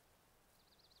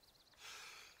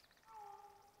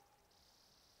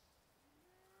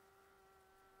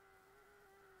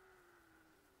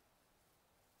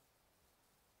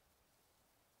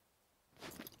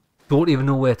 Don't even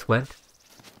know where it went.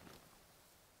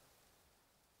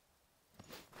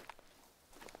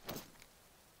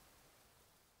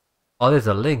 Oh, there's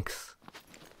a lynx.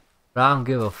 I don't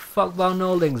give a fuck about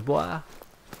no lynx, boy.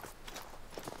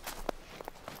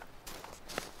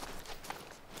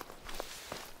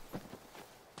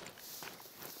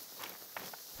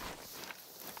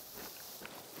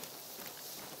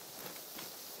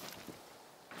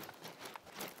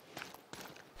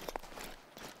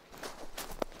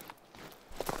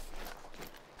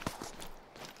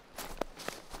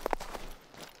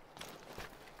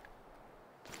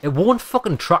 It won't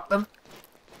fucking track them.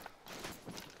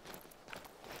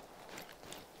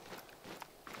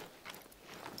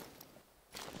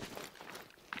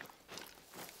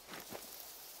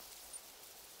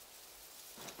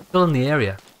 Still in the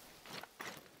area.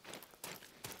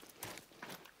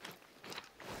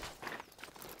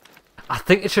 I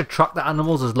think it should track the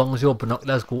animals as long as your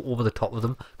binoculars go over the top of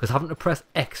them. Because having to press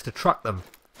X to track them,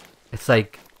 it's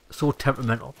like so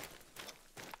temperamental.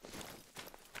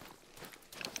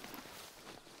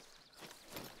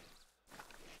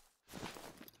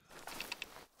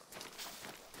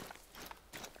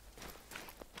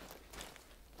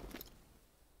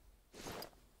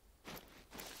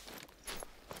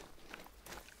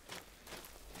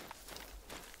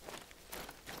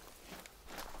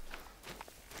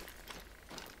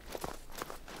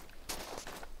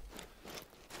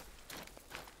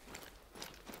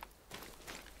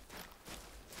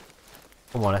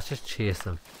 Come on, let's just chase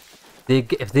them.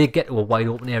 If they get to a wide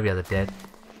open area, they're dead.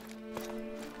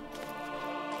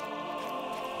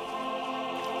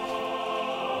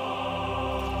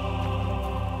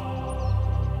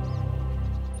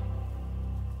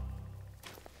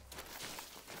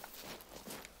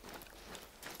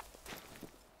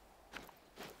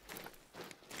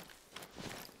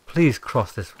 Please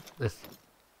cross this.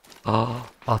 Oh,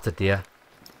 that's a deer.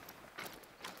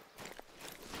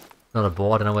 Not a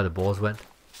boar. I don't know where the boars went.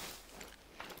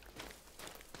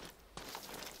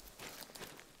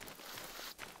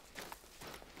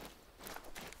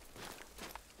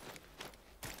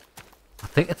 I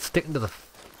think it's sticking to the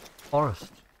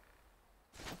forest.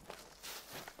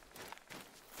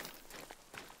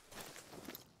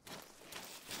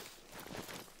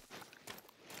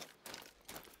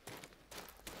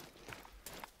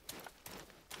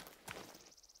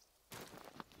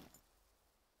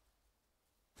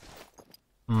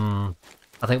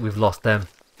 I think we've lost them.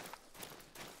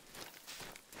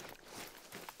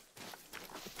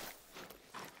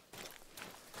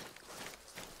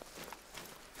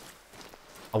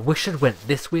 I wish it went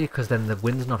this way because then the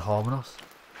wind's not harming us.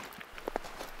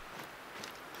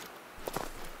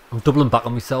 I'm doubling back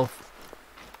on myself.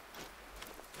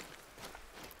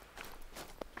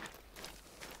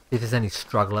 See if there's any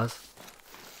stragglers.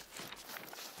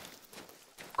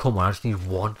 Come on, I just need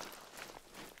one.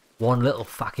 One little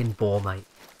fucking boar, mate.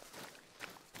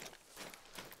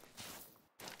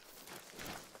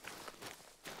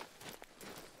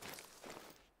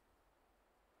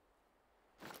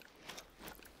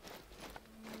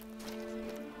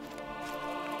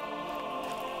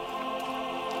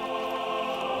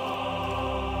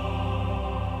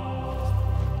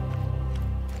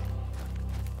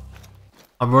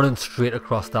 I'm running straight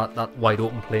across that wide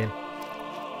open plain.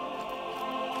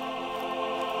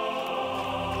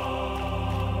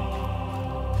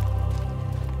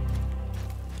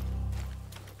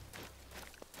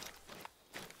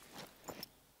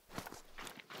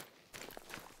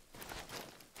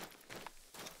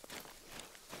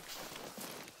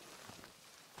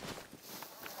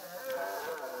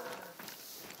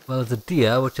 Well, there's a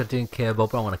deer, which I didn't care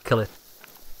about, but I want to kill it.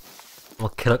 I'm going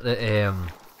to kill it to,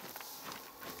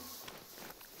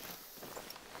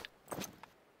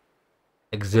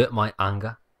 exert my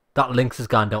anger. That lynx has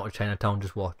gone down to Chinatown,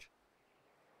 just watch.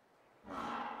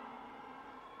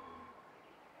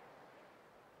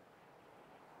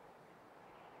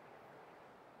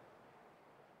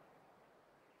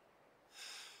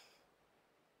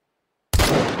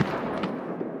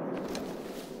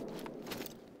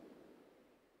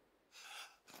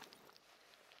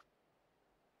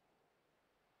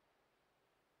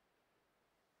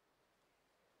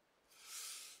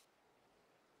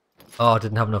 Oh, I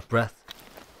didn't have enough breath.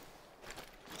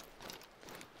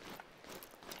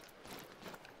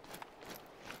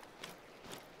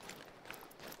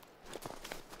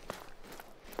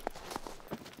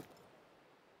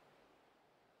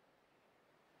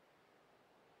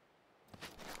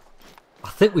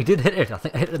 think we did hit it. I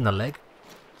think I hit it in the leg.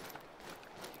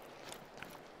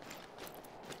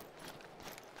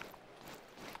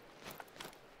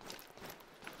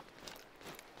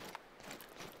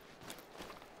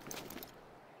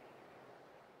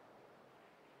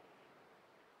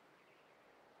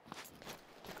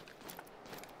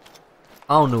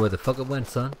 I don't know where the fuck it went,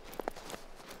 son.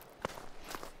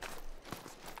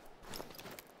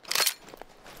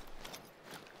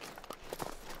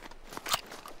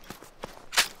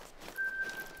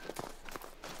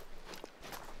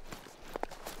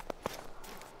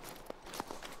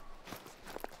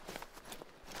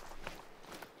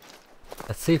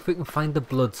 Let's see if we can find the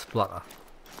blood splatter.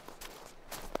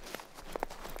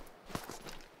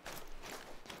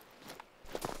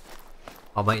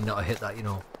 I might not have hit that, you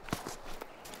know.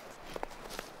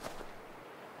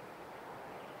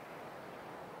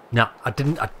 No, I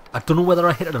didn't. I don't know whether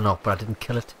I hit it or not, but I didn't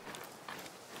kill it.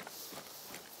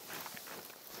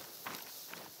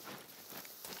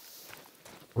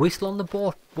 Are we still on the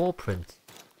boar print?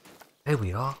 Here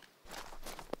we are.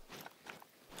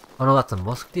 Oh no, that's a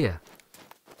musk deer.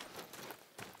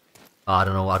 Oh, I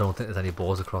don't know. I don't think there's any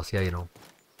boars across here, you know.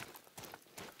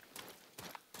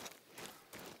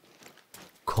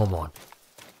 Come on.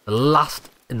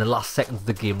 In the last seconds of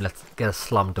the game, let's get a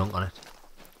slam dunk on it.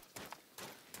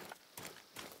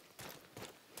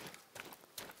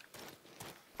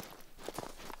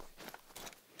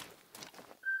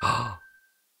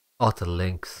 Oh, it's a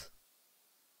lynx.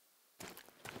 I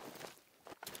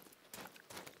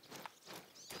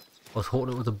was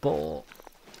hoping it was a boar.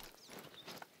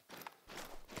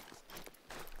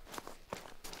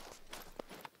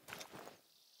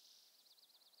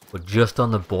 We're just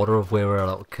on the border of where we're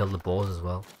allowed to kill the boars as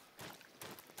well.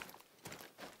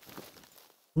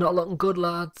 Not looking good,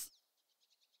 lads.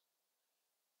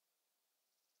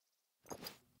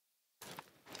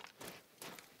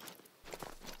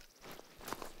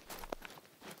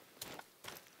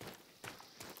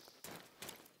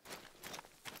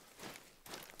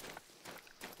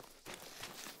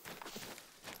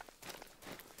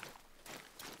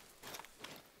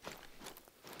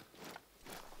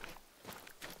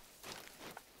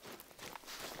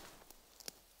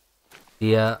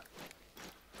 Dear.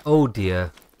 Oh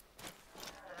dear.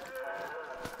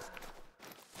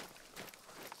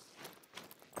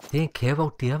 They didn't care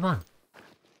about deer, man.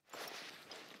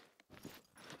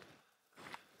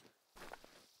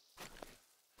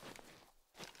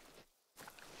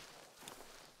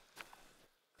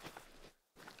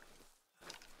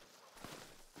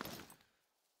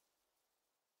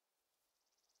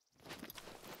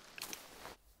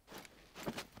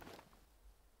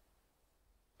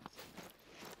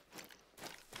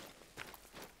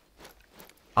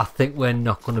 I think we're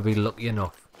not going to be lucky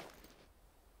enough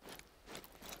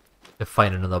to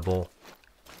find another boar.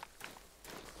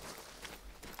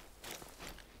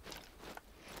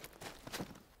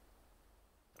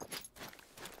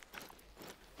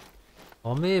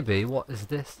 Or maybe, what is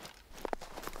this?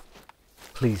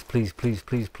 Please, please, please,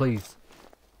 please, please.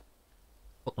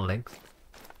 Fucking links.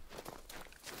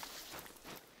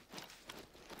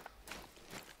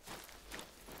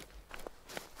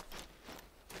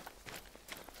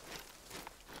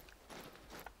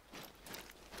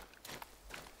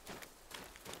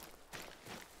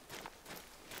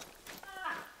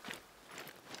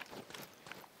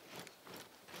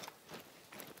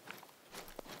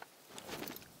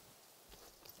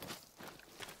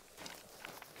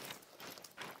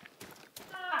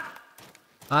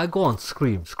 Go on,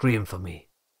 scream for me.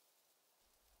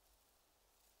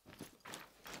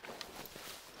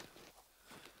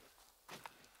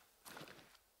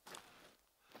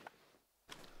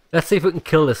 Let's see if we can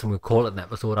kill this and we'll call it an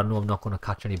episode. I know I'm not going to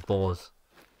catch any boars.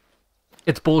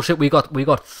 It's bullshit. We got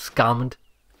scammed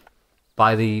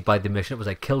by the mission. It was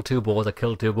like kill 2 boars, I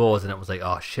killed 2 boars, and it was like,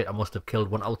 oh shit, I must have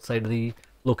killed one outside of the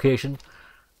location.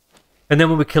 And then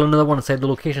when we kill another one inside the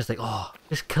location, it's like, oh,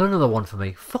 just kill another one for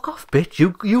me. Fuck off, bitch.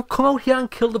 You come out here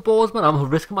and kill the boars, man. I'm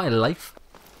risking my life.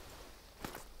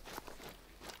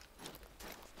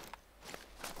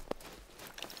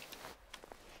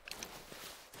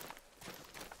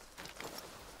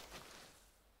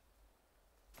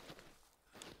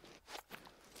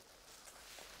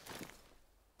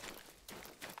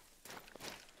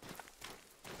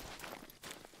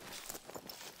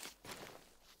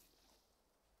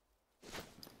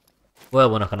 Well,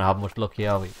 we're not going to have much luck here,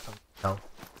 are we? No.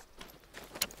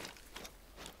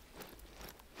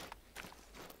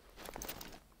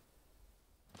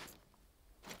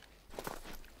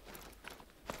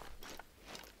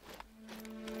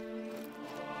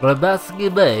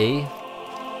 Rabaski Bay.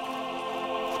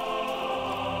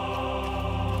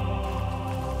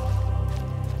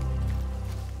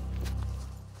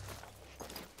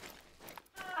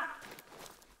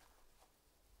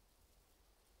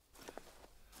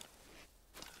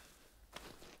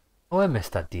 Oh, I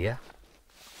missed that deer.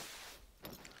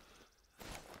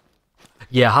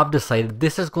 Yeah, I have decided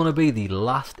this is going to be the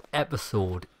last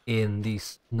episode in the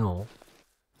snow.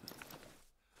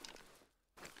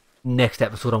 Next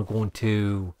episode I'm going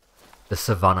to the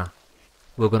savannah.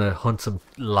 We're going to hunt some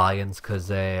lions because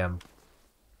I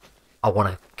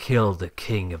want to kill the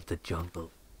king of the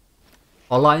jungle.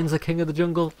 Are lions the king of the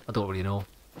jungle? I don't really know.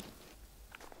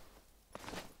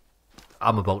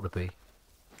 I'm about to be.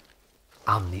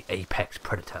 I'm the apex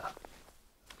predator.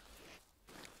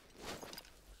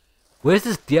 Where's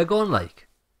this deer gone, like?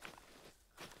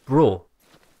 Bro.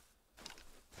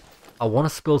 I want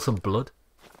to spill some blood.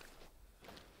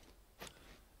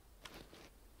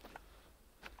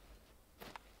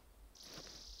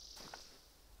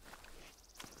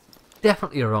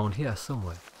 Definitely around here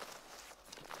somewhere.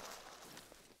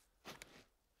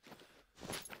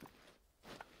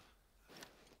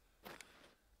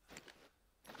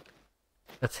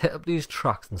 Let's hit up these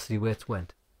tracks and see where it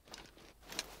went.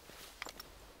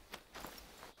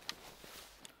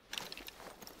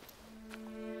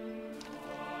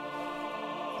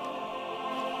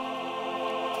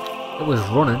 It was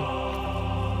running.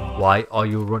 Why are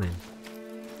you running?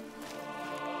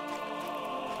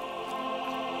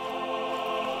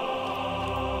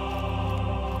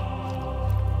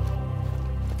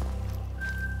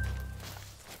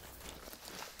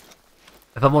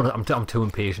 If I'm honest, I'm too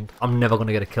impatient. I'm never going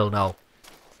to get a kill now.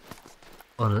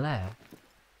 Unless...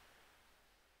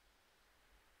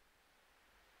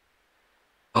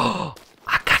 Oh!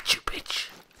 I got you, bitch!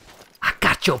 I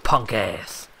got your punk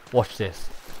ass! Watch this.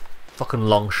 Fucking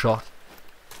Longshot.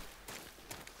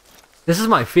 This is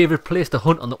my favourite place to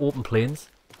hunt on the open plains.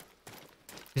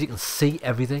 Because you can see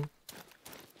everything.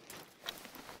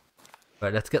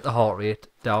 Right, let's get the heart rate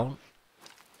down.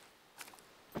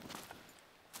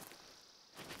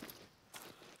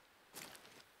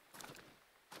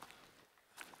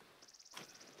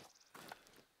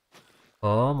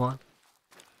 Come on.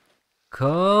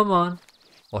 Come on.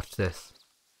 Watch this.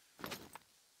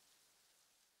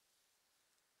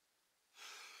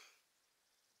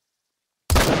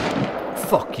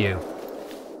 Fuck you.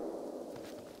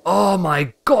 Oh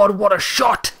my god, what a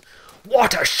shot!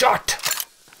 What a shot!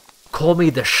 Call me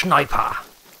the sniper.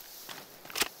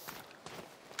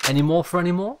 Any more for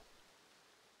any more?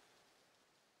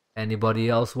 Anybody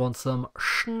else want some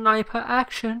sniper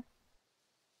action?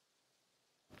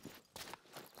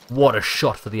 What a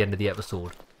shot for the end of the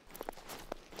episode.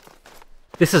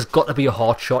 This has got to be a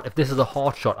heart shot. If this is a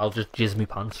heart shot, I'll just jizz me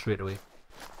pants straight away.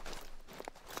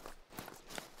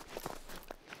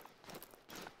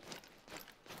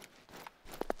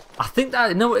 I think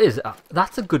that, no, it is.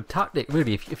 That's a good tactic,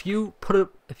 really. If you put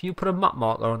a map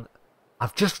marker on,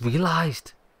 I've just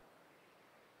realised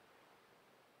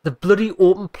the bloody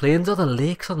open plains are the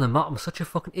lakes on the map. I'm such a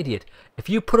fucking idiot. If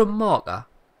you put a marker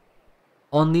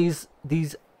on these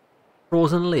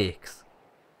frozen lakes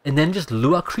and then just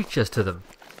lure creatures to them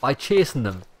by chasing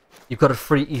them, you've got a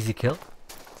free easy kill.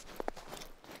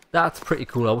 That's pretty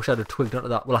cool. I wish I'd have twigged onto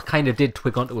that. Well, I kind of did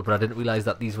twig onto it, but I didn't realise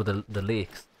that these were the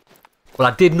lakes. Well,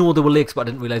 I did know there were lakes, but I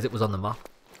didn't realise it was on the map.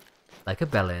 Like a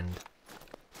bell end.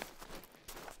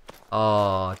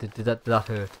 Oh, did that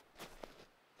hurt?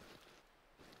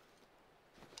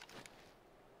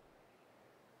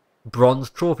 Bronze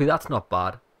trophy, that's not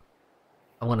bad.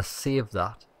 I'm going to save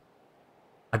that.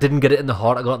 I didn't get it in the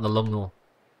heart, I got it in the lung though.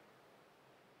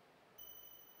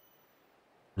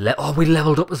 Oh, we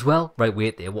leveled up as well. Right,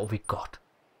 wait there, what have we got?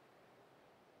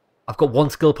 I've got 1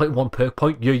 skill point, 1 perk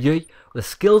point. Yay. The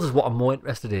skills is what I'm more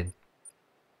interested in.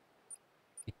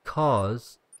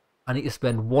 Because I need to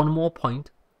spend 1 more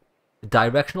point. The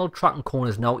directional tracking cone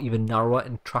is now even narrower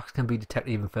and tracks can be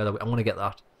detected even further away. I'm going to get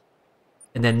that.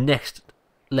 And then next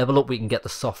level up we can get the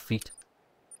soft feet,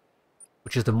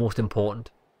 which is the most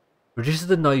important. Reduces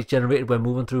the noise generated when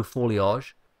moving through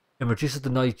foliage and reduces the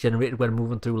noise generated when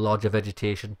moving through larger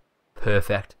vegetation.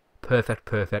 Perfect.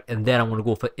 And then I'm going to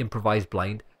go for improvised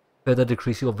blind. Further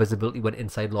decrease your visibility when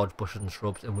inside large bushes and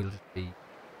shrubs, and we'll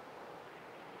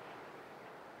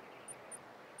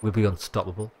be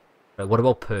unstoppable. Right, what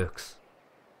about perks?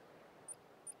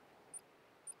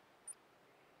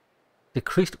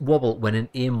 Decreased wobble when in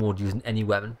aim mode using any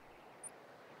weapon.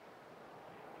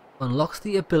 Unlocks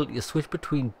the ability to switch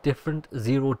between different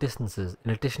zero distances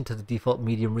in addition to the default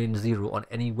medium range 0 on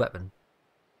any weapon.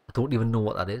 I don't even know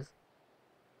what that is.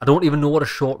 I don't even know what a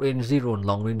short range 0 and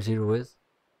long range 0 is.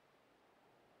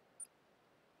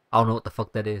 I don't know what the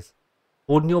fuck that is.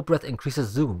 Holding your breath increases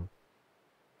zoom.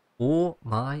 Oh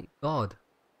my god.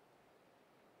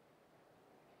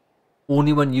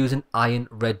 Only when using iron,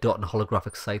 red dot and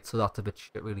holographic sight, so that's a bit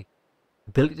shit really.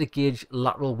 Ability to gauge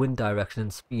lateral wind direction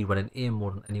and speed when in aim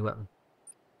mode on any weapon.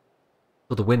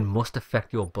 So the wind must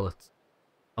affect your bullets.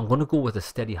 I'm going to go with a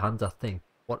steady hands, I think.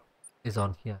 What is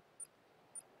on here?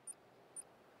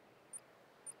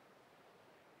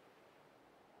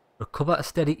 Recover a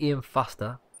steady aim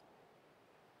faster.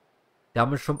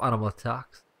 Damage from animal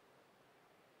attacks.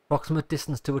 Approximate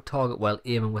distance to a target while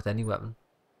aiming with any weapon.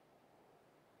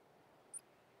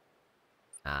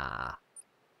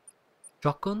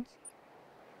 Shotguns?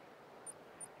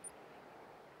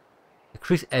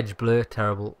 Decrease edge blur,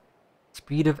 terrible.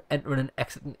 Speed of entering and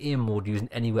exiting aim mode using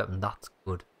any weapon, that's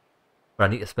good. But I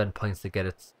need to spend points to get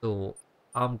it, so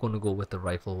I'm going to go with the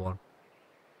rifle one.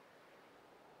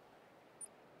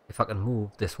 If I can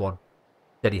move this one.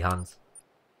 Steady hands.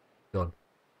 Done.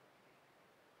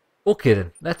 Okay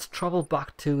then, let's travel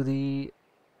back to the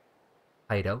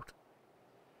hideout.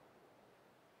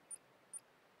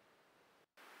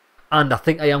 And I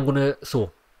think I am going to...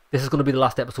 So, this is going to be the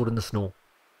last episode in the snow.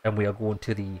 And we are going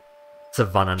to the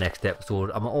savannah next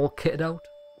episode. Am I all kitted out?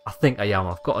 I think I am.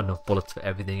 I've got enough bullets for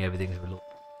everything. Everything's reloaded.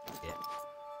 Yeah.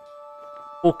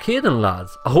 Okay then,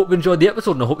 lads. I hope you enjoyed the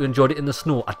episode and I hope you enjoyed it in the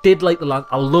snow. I did like the land.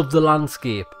 I love the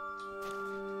landscape.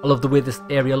 I love the way this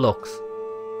area looks.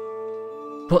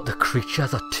 But the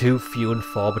creatures are too few and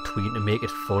far between to make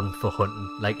it fun for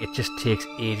hunting. Like, it just takes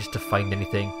ages to find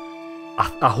anything.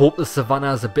 I hope the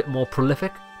savannah is a bit more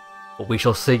prolific. But we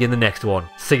shall see you in the next one.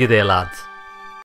 See you there, lads.